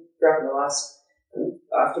in the last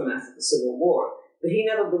aftermath of the Civil War. But he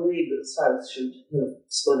never believed that the South should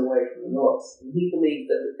split away from the North. And he believed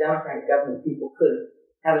that the democratic government people could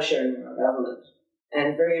have a share in their own government.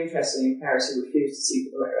 And very interestingly, in Paris, he refused to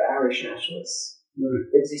see Irish nationalists. Right.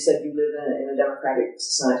 Because he said, you live in a democratic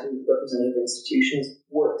society with representative institutions,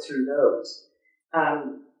 work through those.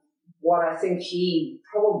 What I think he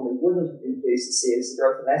probably wouldn't have been pleased to see is the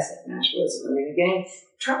growth of ethnic nationalism. Again,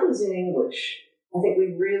 trouble is in English. I think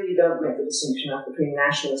we really don't make the distinction up between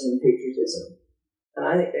nationalism and patriotism. And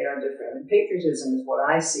I think they are different. And patriotism is what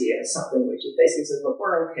I see as something which is basically says, look,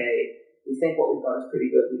 we're okay. We think what we've got is pretty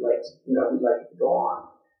good. We'd like it to go on.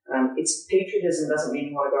 It's patriotism doesn't mean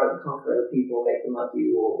you want to go out and conquer other people, make them up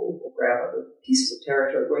you, or grab other pieces of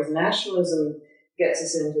territory. Whereas nationalism gets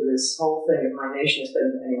us into this whole thing of my nation is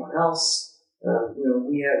better than anyone else. And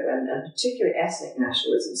particularly ethnic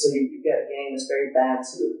nationalism. So you get again this very bad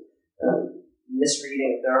sort of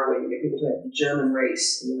misreading of Darwin. You get people talking about the German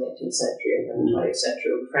race in the 19th century and the 20th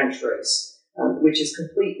century, or the French race, which is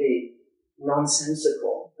completely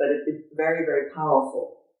nonsensical, but it's very, very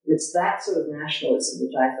powerful. It's that sort of nationalism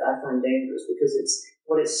which I find dangerous, because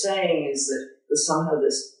what it's saying is that there's somehow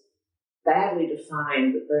this badly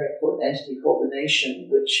defined but very important entity called the nation,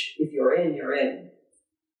 which if you're in, you're in.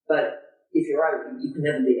 But if you're out, you can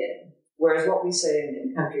never be in. Whereas what we say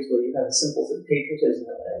in countries where you have a simple sort of patriotism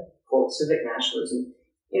called civic nationalism,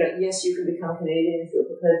 yes, you can become Canadian if you're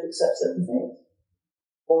prepared to accept certain things.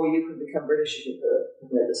 Or you could become British if you're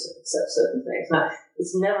prepared to accept certain things. Now,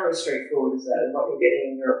 it's never as straightforward as that. And what you're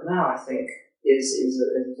getting in Europe now, I think, is a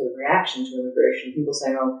sort of reaction to immigration. People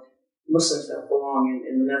saying, oh, Muslims don't belong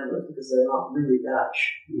in the Netherlands because they're not really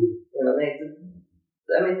Dutch.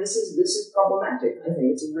 This is problematic. I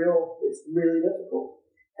think it's really difficult.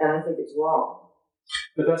 And I think it's wrong.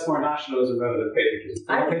 But that's more nationalism rather than patriotism.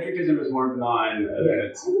 Patriotism is more benign. I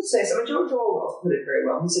would say so. George Orwell put it very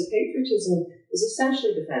well. He said patriotism is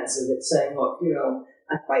essentially defensive. It's saying, look,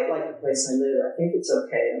 I quite like the place I live. I think it's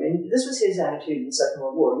okay. This was his attitude in the Second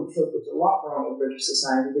World War. He thought there was a lot wrong with British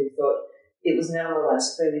society, but he thought it was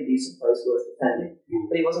nevertheless a fairly decent place worth defending.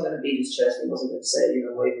 But he wasn't going to beat his chest. He wasn't going to say,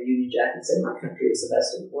 wave a Union Jack and say, my country is the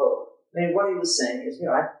best in the world. What he was saying is,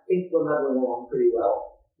 I think we're muddling along pretty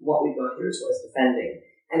well. What we've got here is worth defending.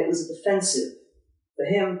 And it was a defensive. For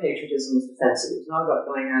him, patriotism was defensive. It was not about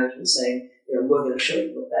going out and saying, we're going to show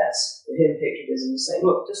you the best. For him, patriotism was saying,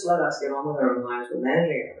 look, just let us get on with our own lives. We're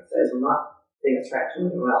managing our affairs. We're not being a threat to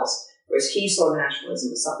anyone else. Whereas he saw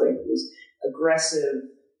nationalism as something that was aggressive,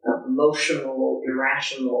 emotional,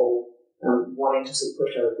 irrational, wanting to sort of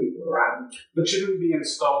push other people around. But shouldn't we be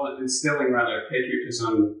instilling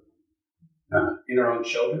patriotism in our own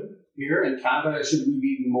children? here in Canada, should we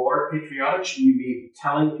be more patriotic? Should we be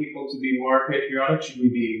telling people to be more patriotic? Should we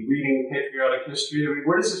be reading patriotic history? I mean,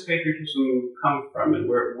 where does this patriotism come from, and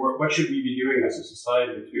what should we be doing as a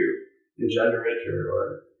society to engender it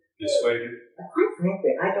or dissuade it? Quite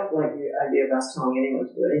frankly, I don't like the idea of us telling anyone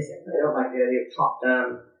to do anything. I don't like the idea of top-down,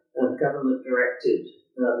 government-directed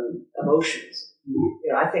emotions.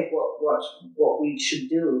 I think what we should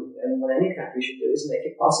do, and what any country should do, is make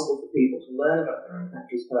it possible for people to learn about their own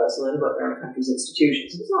country's past, learn about their own country's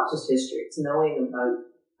institutions. It's not just history; it's knowing about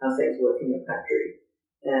how things work in your country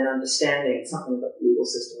and understanding something about the legal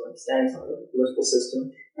system, understanding something about the political system,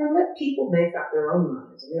 and let people make up their own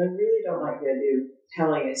minds. I mean, I really don't like the idea of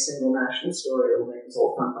telling a single national story that will make us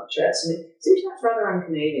all thump our chests. I mean, it seems that's rather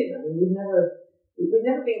un-Canadian. I mean, we've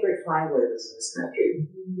never been great flag wavers in this country.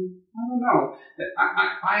 I don't know.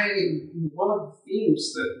 One of the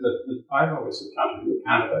themes that I've always encountered in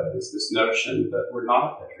Canada is this notion that we're not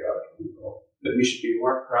a patriotic people, that we should be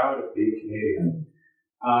more proud of being Canadian.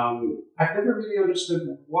 I've never really understood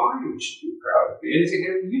why we should be proud of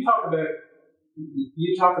being.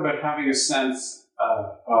 You talk about having a sense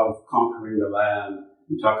of conquering the land.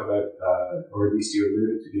 You talk about, or at least you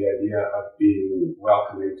alluded to the idea of being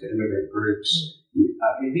welcoming to immigrant groups.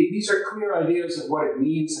 These are clear ideas of what it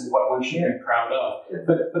means and what one should be proud of.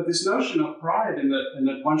 But this notion of pride and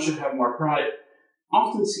that one should have more pride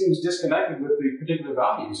often seems disconnected with the particular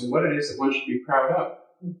values and what it is that one should be proud of.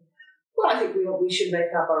 Well, I think we should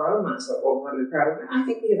make up our own minds about what we want to be proud of. I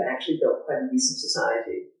think we have actually built quite a decent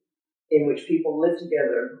society in which people live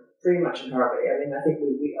together pretty much in harmony. I mean, I think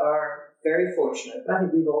we are very fortunate, but I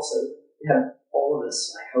think we've also, all of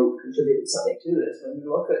us, I hope, contributed something to this. When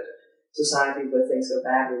you look at societies where things go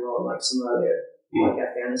badly wrong, like Somalia, like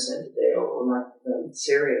Afghanistan today, or like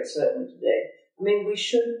Syria certainly today, I mean, we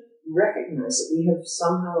should recognize that we have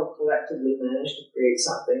somehow collectively managed to create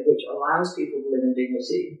something which allows people to live in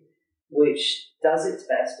dignity, which does its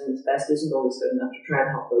best, and its best isn't always good enough to try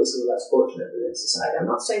and help those who are less fortunate within society.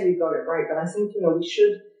 I'm not saying we've got it right, but I think, we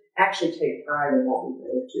should actually take pride in what we've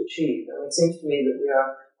been able to achieve. And it seems to me that we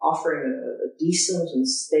are offering a decent and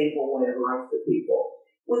stable way of life for people,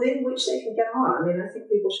 within which they can get on. I mean, I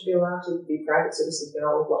think people should be allowed to be private citizens, get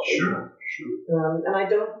on with what they want. Sure. And I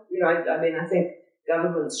don't, I think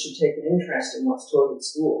governments should take an interest in what's taught in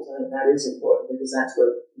schools. I think that is important because that's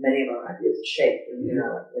where many of our ideas are shaped in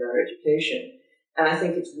our education. And I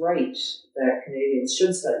think it's right that Canadians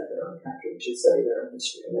should study their own country, should study their own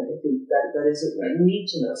history. And I think that is you need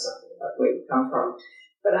to know something about where you come from.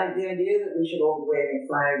 But the idea that we should all be waving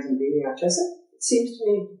flags and beating our chests, it seems to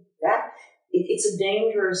me that it's a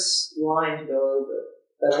dangerous line to go over.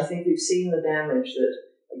 But I think we've seen the damage that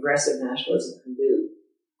aggressive nationalism can do.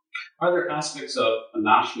 Are there aspects of a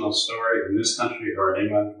national story in this country or in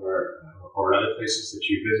England or other places that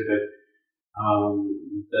you visited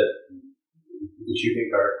that you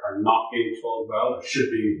think are not being told well or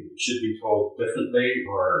should be told differently?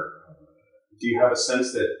 Or do you have a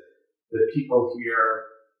sense that the people here,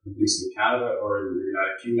 at least in Canada or in the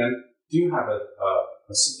United Kingdom, do have a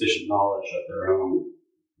sufficient knowledge of their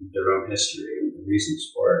own history and the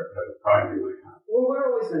reasons for it, the pride they might have? Well,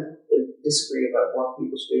 we're always going to disagree about what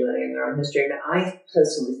people should be learning in their own history. And I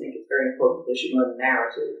personally think it's very important that they should learn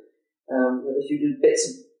narrative. If you do bits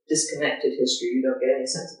of disconnected history, you don't get any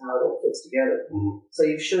sense of how it all fits together. Mm-hmm. So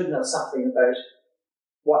you should know something about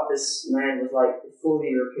what this land was like before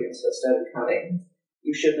the Europeans first started coming.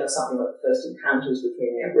 You should know something about the first encounters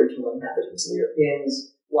between the Aboriginal inhabitants and the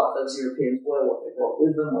Europeans, what those Europeans were, what they brought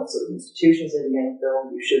with them, what sort of institutions they began to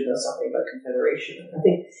build. You should know something about Confederation. And I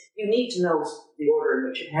think you need to know the order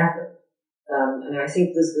in which it happened. And I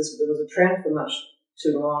think there was a trend for much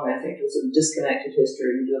too long, I think, it was a disconnected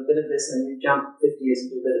history. You do a bit of this and then you jump 50 years and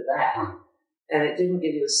do a bit of that. And it didn't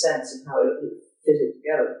give you a sense of how it fitted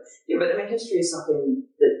together. Yeah, but history is something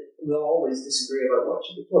that we'll always disagree about what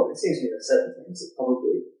should be taught. It seems to me there are certain things that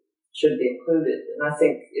probably should be included. And I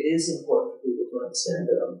think it is important for people to understand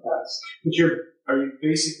their own past. But are you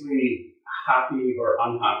basically happy or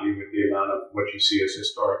unhappy with the amount of what you see as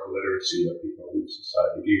historical literacy of people in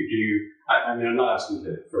society? I'm not asking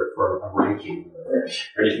for a ranking or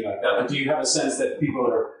anything like that, but do you have a sense that people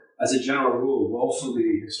are, as a general rule,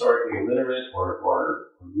 woefully historically illiterate or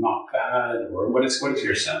not bad, or what is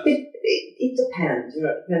your sense? It depends. It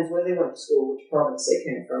depends where they went to school, which province they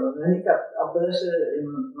came from. And I think Alberta,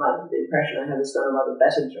 the impression I have, has done a rather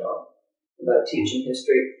better job about teaching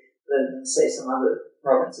history than, say, some other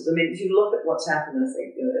provinces. I mean, if you look at what's happened, I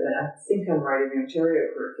think I'm right, in the Ontario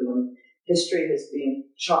curriculum, history has been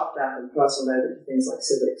chopped up and parceled out into things like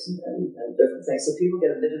civics and different things. So people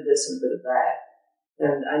get a bit of this and a bit of that.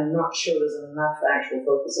 And I'm not sure there's enough actual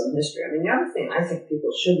focus on history. I mean, the other thing I think people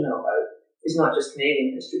should know about is not just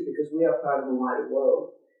Canadian history, because we are part of a wider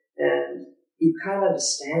world. And you can't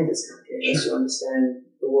understand this country unless you understand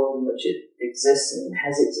the world in which it exists and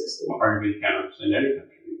has existed. Well, arguably, you can't understand any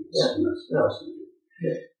country.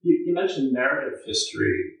 You mentioned narrative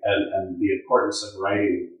history and the importance of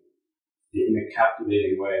writing in a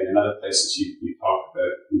captivating way. And in other places, you talk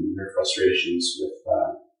about your frustrations with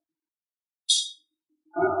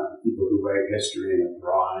people who write history in a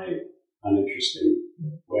dry, uninteresting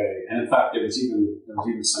way. And in fact, there was even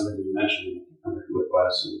somebody you mentioned, I can't remember who it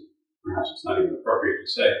was, and perhaps it's not even appropriate to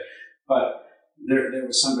say, but there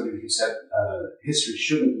was somebody who said history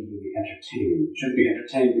shouldn't even be entertaining. It should be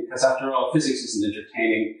entertaining because, after all, physics isn't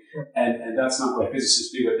entertaining, and that's not why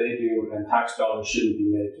physicists do what they do, and tax dollars shouldn't be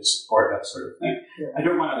made to support that sort of thing. Yeah. I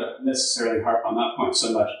don't want to necessarily harp on that point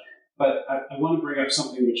so much, but I want to bring up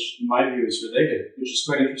something which, in my view, is related, which is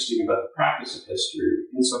quite interesting about the practice of history,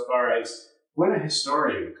 insofar as when a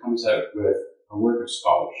historian comes out with a work of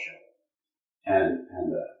scholarship and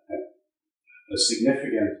a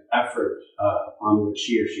significant effort upon which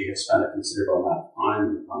he or she has spent a considerable amount of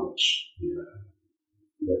time, upon which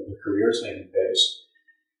the careers may be based,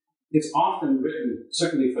 it's often written,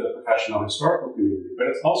 certainly for the professional historical community, but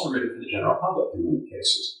it's also written for the general public in many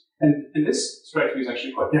cases. And this strikes me as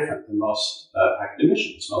actually quite different than most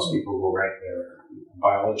academicians. Most people will write their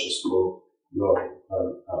biologists will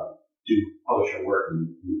publish their work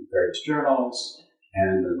in various journals,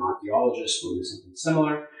 and an archaeologist will do something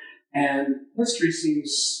similar. And history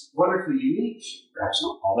seems wonderfully unique, perhaps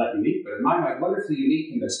not all that unique, but in my mind, wonderfully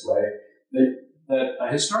unique in this way, that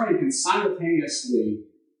a historian can simultaneously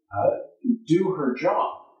do her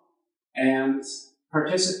job and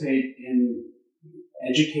participate in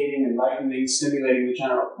educating, enlightening, stimulating the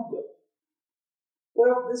general public.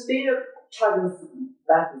 Well, there's been a tug of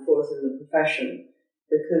back and forth in the profession,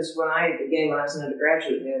 because when I was an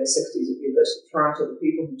undergraduate in the early 60s at the University of Toronto, the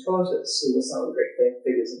people who taught us, who were some of the great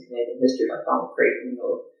figures in Canadian history, like Donald Creighton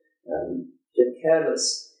or Jim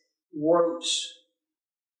Careless, wrote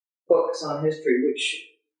books on history which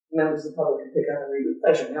members of the public could pick up and read with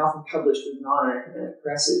pleasure. And they often published with non-academic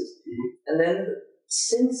presses. Mm-hmm. And then,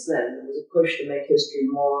 since then, there was a push to make history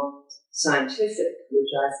more scientific,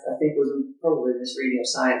 which I think was probably a misreading of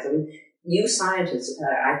science. I mean, you scientists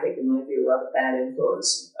have had, I think, in my view, a rather bad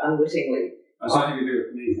influence, unwittingly. That's nothing to do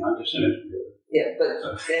with me. I'm just an interviewer. Yeah,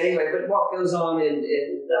 but anyway, but what goes on in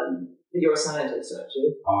you're a scientist, aren't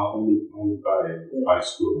you? Only by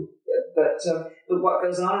school. Yeah, but what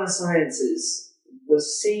goes on in the sciences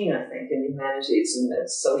was seen, I think, in the humanities and the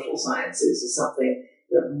social sciences as something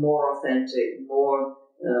more authentic, more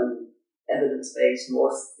evidence-based,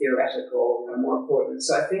 more theoretical, more important.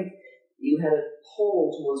 So I think you had a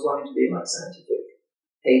pull towards wanting to be like scientific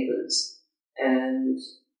papers, and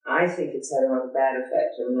I think it's had a rather bad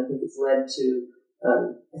effect. I mean, I think it's led to,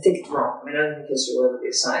 I think it's wrong. I mean, I don't think history will ever be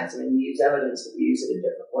a science. I mean, we use evidence, but we use it in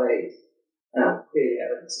different ways. Clearly,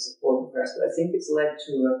 evidence is important for us, but I think it's led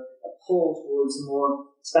to a pull towards more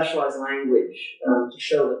specialized language to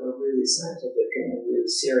show that we're really scientific and really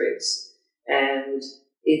serious. And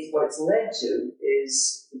what it's led to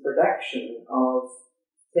is the production of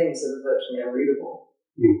things that are virtually unreadable,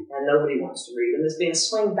 and nobody wants to read. And there's been a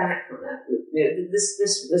swing back from that. This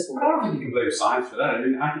I don't think you can blame science for that. I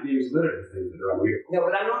mean, academia is littered with things that are unreadable. No,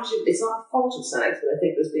 but I'm not sure. It's not the fault of science, but I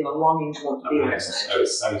think there's been a longing to want to be like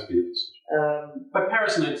scientists. I was being but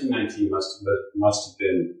Paris 1919 must have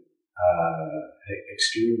been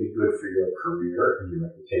extremely good for your career and your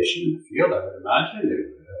reputation in the field, I would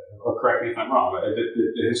imagine. Or correct me if I'm wrong.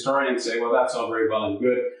 The historians say, well, that's all very well and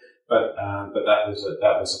good, but that was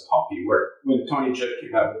a poppy work. When Tony Judt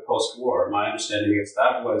came out with post-war, my understanding is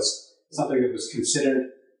that was something that was considered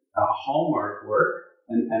a hallmark work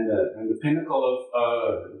and the pinnacle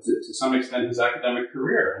of to some extent his academic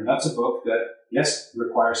career. And that's a book that, yes,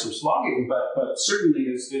 requires some slogging, but certainly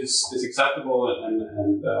is acceptable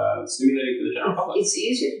and stimulating for the general public. It's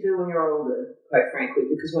easier to do when you're older, quite frankly,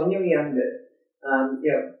 because when you're younger,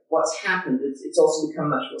 what's happened is it's also become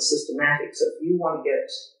much more systematic. So if you want to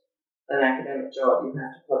get an academic job, you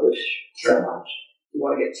have to publish so much. If you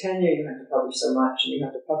want to get tenure, you have to publish so much, and you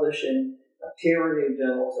have to publish in peer-reviewed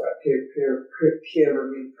journals or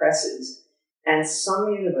peer-reviewed presses. And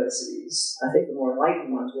some universities, I think the more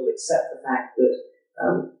enlightened ones, will accept the fact that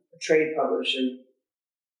a trade publisher,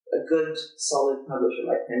 a good, solid publisher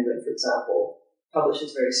like Penguin, for example,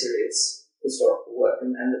 publishes very serious historical work,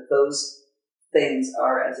 and that those things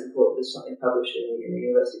are as important as something published in the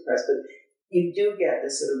university press. But you do get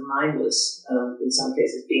this sort of mindless, in some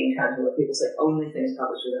cases, being counted where people say only things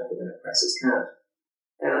published in academic presses count.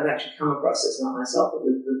 And I've actually come across this, not myself, but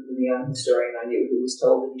with the young historian I knew who was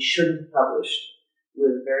told that he shouldn't have published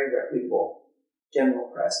with a very reputable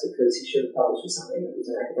general press because he should have published with something that was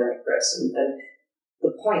an academic press. And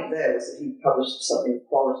the point there was that he published something of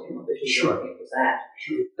quality, and what they should think was that.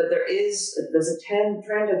 Sure. But there's a trend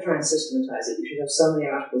of trying to systematize it. You should have so many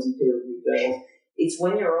articles in peer-reviewed journals. It's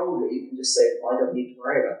when you're older you can just say, well, I don't need to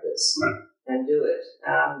worry about this, and do it.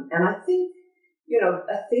 And I think,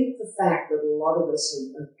 the fact that a lot of us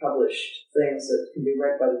have published things that can be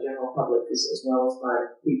read by the general public as well as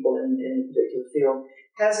by people in a particular field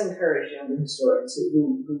has encouraged younger historians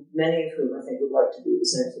who many of whom I think would like to do the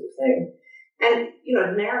same sort of thing. And,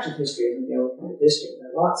 narrative history isn't the only kind of history.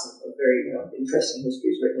 There are lots of very, interesting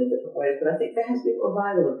histories written in different ways, but I think there has been a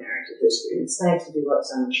revival of narrative history. It's thanks to people like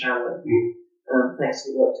Simon Shamlin, thanks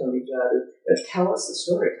to people like Tony Judd. Tell us the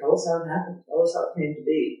story, tell us how it happened, tell us how it came to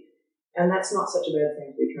be. And that's not such a bad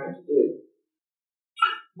thing to be trying to do.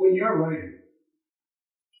 When you're writing,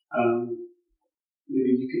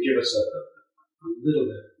 maybe you could give us a little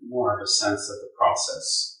bit more of a sense of the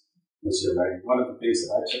process as you're writing. One of the things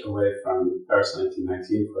that I took away from Paris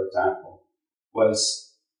 1919, for example,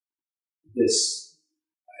 was this,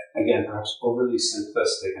 again, perhaps overly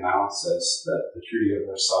simplistic analysis that the Treaty of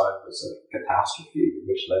Versailles was a catastrophe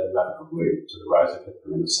which led irrevocably to the rise of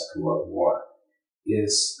Hitler in the Second World War,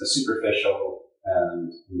 is a superficial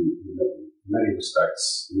and, in many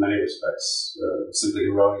respects, simply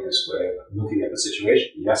erroneous way of looking at the situation.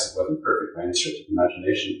 Yes, it wasn't perfect by any stretch of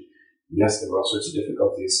imagination. Yes, there were all sorts of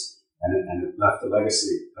difficulties, and it left a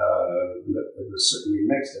legacy that was certainly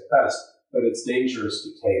mixed at best. But it's dangerous to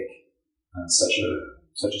take such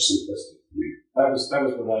a simplistic view. That was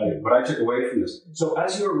what I took away from this. So,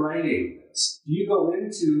 as you're writing this, do you go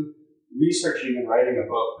into researching and writing a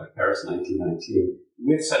book like Paris 1919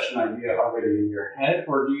 with such an idea already in your head,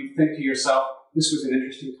 or do you think to yourself, this was an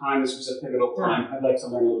interesting time, this was a pivotal time, I'd like to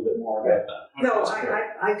learn a little bit more about that? No,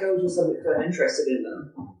 I go to subjects that I'm interested in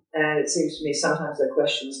them, and it seems to me sometimes there are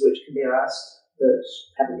questions which can be asked that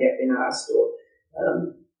haven't yet been asked, or,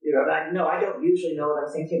 I don't usually know what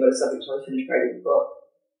I'm thinking about a subject until I finish writing the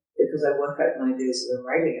book, because I work out my ideas as I'm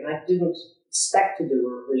writing, and I didn't expect to do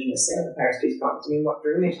a revisionist thing at the Paris Peace Conference. I mean, what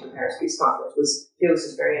drew me to the Paris Peace Conference was it was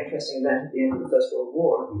this very interesting event at the end of the First World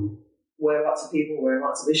War, where lots of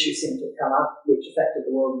lots of issues seemed to come up which affected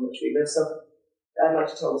the world in which we live. So I'd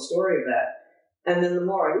like to tell the story of that. And then the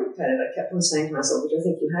more I looked at it, I kept on saying to myself, which I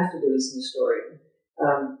think you have to do as a historian,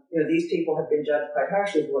 these people have been judged quite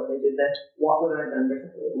harshly for what they did. That what would I have done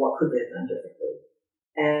differently? What could they have done differently?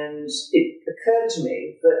 And it occurred to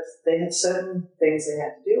me that they had certain things they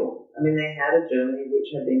had to deal with. I mean, they had a Germany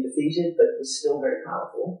which had been defeated but was still very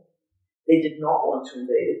powerful. They did not want to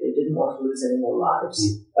invade it. They didn't want to lose any more lives.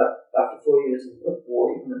 After 4 years of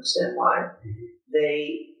war, you can understand why.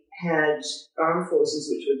 They had armed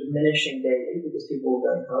forces which were diminishing daily because people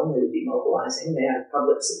were going home. They were demobilizing. They had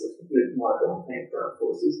publics that were completely marginal and paying for armed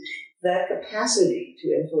forces. Their capacity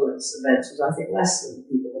to influence events was, I think, less than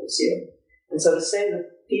people had assumed. And so to say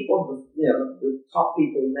that people, the top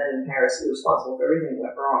people who met in Paris were responsible for everything that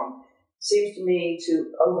went wrong seems to me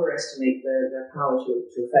to overestimate their power to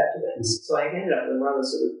affect events. So I ended up with a rather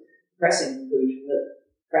sort of depressing conclusion that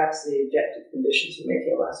perhaps the objective conditions for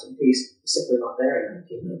making a lasting peace were simply not there in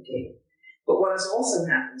 1919. But what has also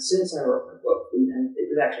happened since I wrote my book, and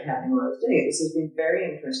it was actually happening when I was doing it, this has been very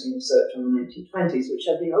interesting research on the 1920s,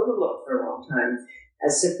 which had been overlooked for a long time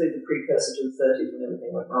as simply the precursor to the 30s when everything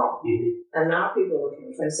went wrong. And now people are looking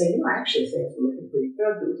at and saying, actually things were looking pretty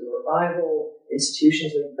good. There was a revival,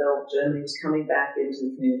 institutions were built, Germany was coming back into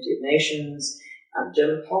the community of nations,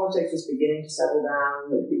 German politics was beginning to settle down.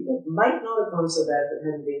 It might not have gone so bad if it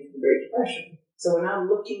hadn't been for the Great Depression. So we're now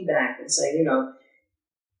looking back and saying,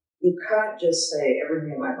 you can't just say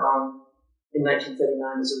everything went wrong in 1939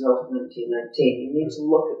 as a result of 1919. You need to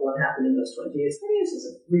look at what happened in those 20 years. 20 years is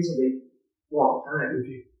a reasonably long time.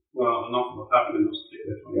 Well, an awful lot happened in those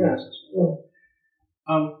particular 20 years as well.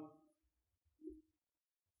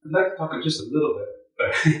 I'd like to talk just a little bit,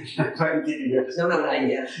 but I'm trying to keep you here. No, not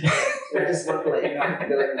yet. I just want to let you know.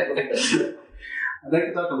 I'd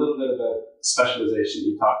like to talk a little bit about specialization.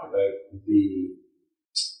 You talked about the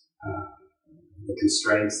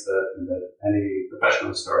constraints that any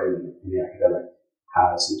professional historian, any academic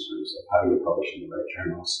has in terms of having to publish in the right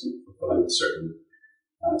journals and fulfilling a certain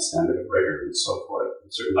standard of rigor and so forth,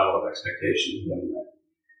 a certain level of expectation.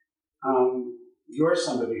 You're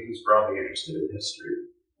somebody who's broadly interested in history,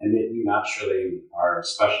 and that you naturally are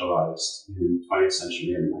specialized in 20th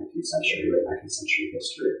century and 19th century, late 19th century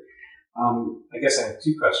history. I guess I have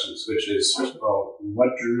two questions, which is, first of all,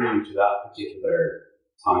 what drew you to that particular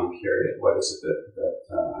time period? What is it that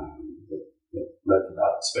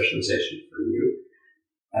specialization for you?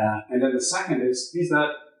 And then the second is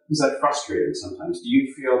that frustrating sometimes? Do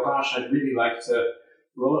you feel, gosh, I'd really like to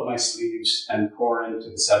roll up my sleeves and pour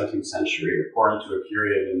into the 17th century or pour into a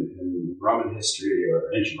period in Roman history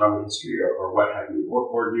or ancient Roman history or what have you,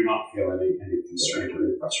 or do you not feel any constraint or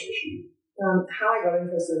any frustration? How I got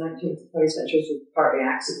interested in the 19th and 20th century was partly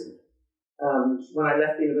accident. When I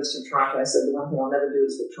left the University of Toronto, I said the one thing I'll never do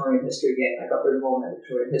is Victorian history again. I got rid of all my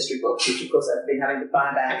Victorian history books, which of course I've been having to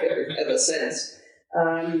buy back ever since.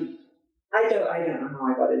 I don't know how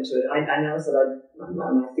I got into it. I never thought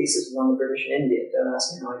my thesis was on the British India. Don't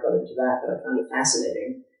ask me how I got into that, but I found it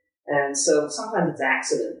fascinating. And so sometimes it's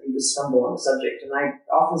accident. You just stumble on a subject. And I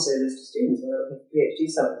often say this to students when they're looking for PhD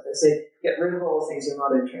subjects. I say, get rid of all the things you're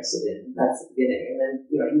not interested in. That's the beginning. And then,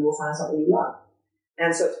 you will find something you love.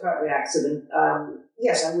 And so it's partly accident.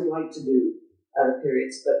 Yes, I would like to do other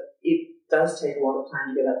periods, but it does take a lot of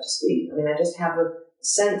time to get up to speed. I mean, I just have a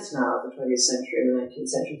sense now of the 20th century and the 19th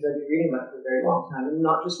century because I've been reading about it for a very long time, and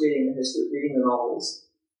not just reading the history, reading the novels,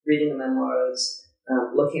 reading the memoirs,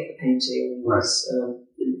 looking at the paintings, right.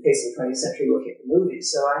 In the case of the 20th century, looking at the movies.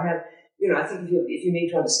 So I have, I think if you need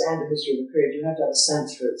to understand the history of the period, you have to have a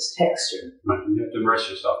sense for its texture. Right, you have to immerse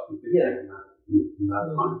yourself in that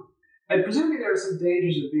time. And presumably there are some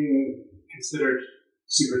dangers of being considered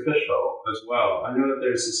superficial as well. I know that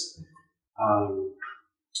there's this,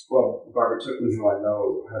 Barbara Tuchman, who I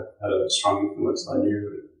know had a strong influence on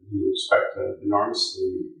you, you respect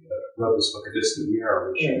enormously, wrote this book, A Distant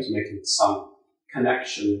Mirror, where she was making some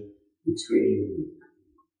connection between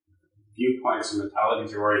viewpoints and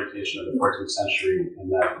mentalities or orientation of the 14th century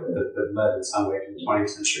and that led in some way to the 20th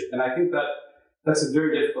century. And I think that's a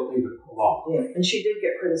very difficult thing to pull off. Yeah, and she did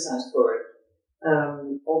get criticized for it.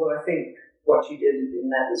 Although I think what she did in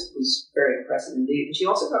that was very impressive indeed. And she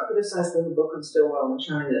also got criticized for her book on Stilwell in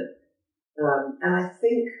China. And I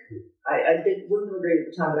think, wouldn't agree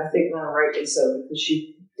at the time, but I think now rightly so, because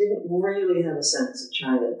she didn't really have a sense of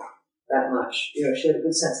China that much. She had a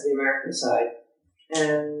good sense of the American side.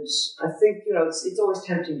 And I think, it's always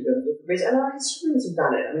tempting to go to different ways. And our historians have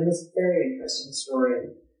done it. I mean, there's a very interesting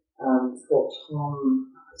historian called Tom,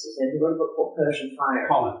 what's his name? He wrote a book called Persian Fire.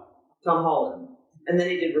 Tom Holland. And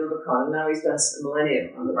then he did Rubicon, and now he's done the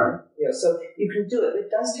Millennium on the run. So you can do it.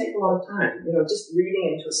 It does take a lot of time. Just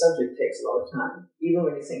reading into a subject takes a lot of time, even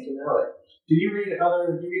when you think you know it. Do you read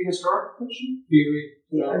historical fiction?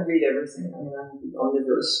 Yeah, I read everything. I mean, I'm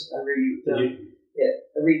omnivorous. I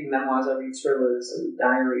read memoirs, I read thrillers, I read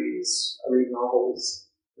diaries, I read novels.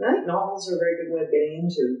 And I think novels are a very good way of getting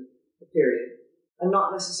into the period. And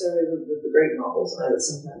not necessarily the great novels either,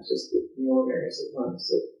 sometimes just the ordinaries at once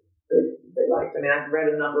that they liked. I mean, I've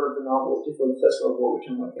read a number of the novels before the First World War, which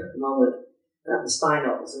I'm working at the moment. The spy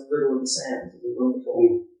novels, The Riddle of the Sands is a wonderful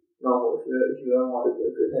novel if you ever wanted to.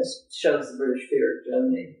 It shows the British fear of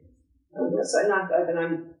Germany.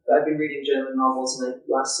 I've been reading German novels, and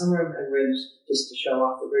last summer I read, just to show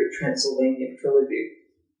off, the great Transylvanian trilogy.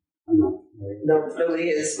 No, it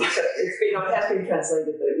is. It has been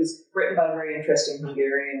translated, but it was written by a very interesting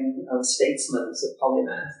Hungarian statesman, it's a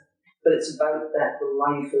polymath. But it's about the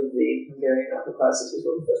life of the Hungarian upper classes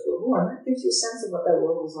before the First World War, and that gives you a sense of what that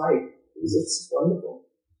world was like. It's wonderful.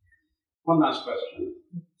 One last question.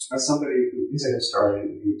 As somebody who is a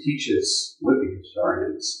historian, who teaches would-be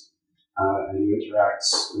historians, and who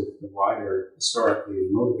interacts with the wider historically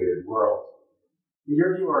motivated world, in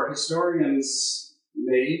your view, are historians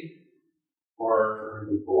made or are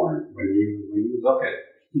they born? When you look at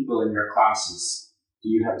people in your classes, do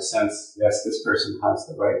you have a sense, yes, this person has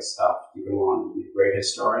the right stuff to go on and be a great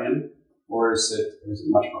historian, or is it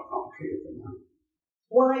much more complicated than that?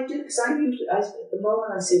 Well, I do, because at the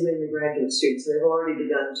moment I see many graduate students, they've already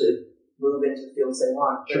begun to move into the fields they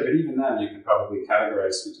want. Sure, but even then you can probably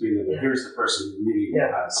categorize between them. Yeah. Here's the person who really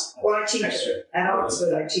has. Well, I teach at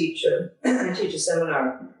Oxford. I teach a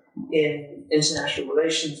seminar in international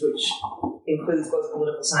relations, which includes both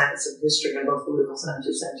political science and history, and both political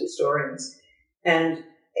scientists and historians. And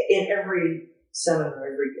in every seminar,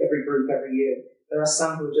 every group, every year, there are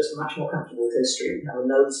some who are just much more comfortable with history and have a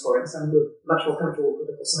nose for it, and some who are much more comfortable with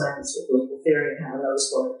political science or political theory and have a nose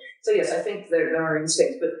for it. So yes, I think there are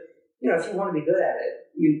instincts, but if you want to be good at it,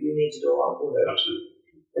 you need to do a lot of work. Absolutely.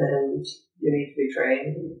 And you need to be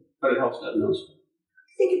trained. But it helps to have a nose for it.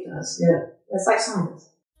 I think it does, yeah. It's like science.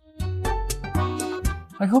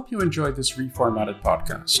 I hope you enjoyed this reformatted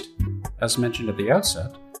podcast. As mentioned at the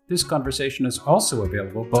outset, this conversation is also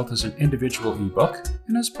available both as an individual ebook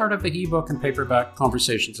and as part of the ebook and paperback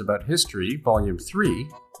Conversations About History, Volume 3,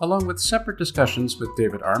 along with separate discussions with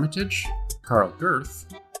David Armitage, Carl Gerth,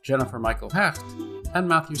 Jennifer Michael Hecht, and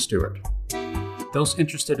Matthew Stewart. Those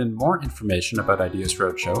interested in more information about Ideas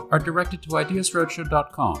Roadshow are directed to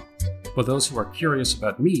ideasroadshow.com, while those who are curious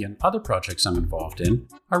about me and other projects I'm involved in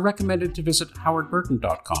are recommended to visit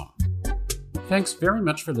howardburton.com. Thanks very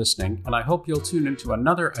much for listening, and I hope you'll tune into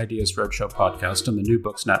another Ideas Roadshow podcast on the New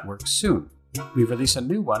Books Network soon. We release a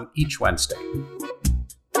new one each Wednesday.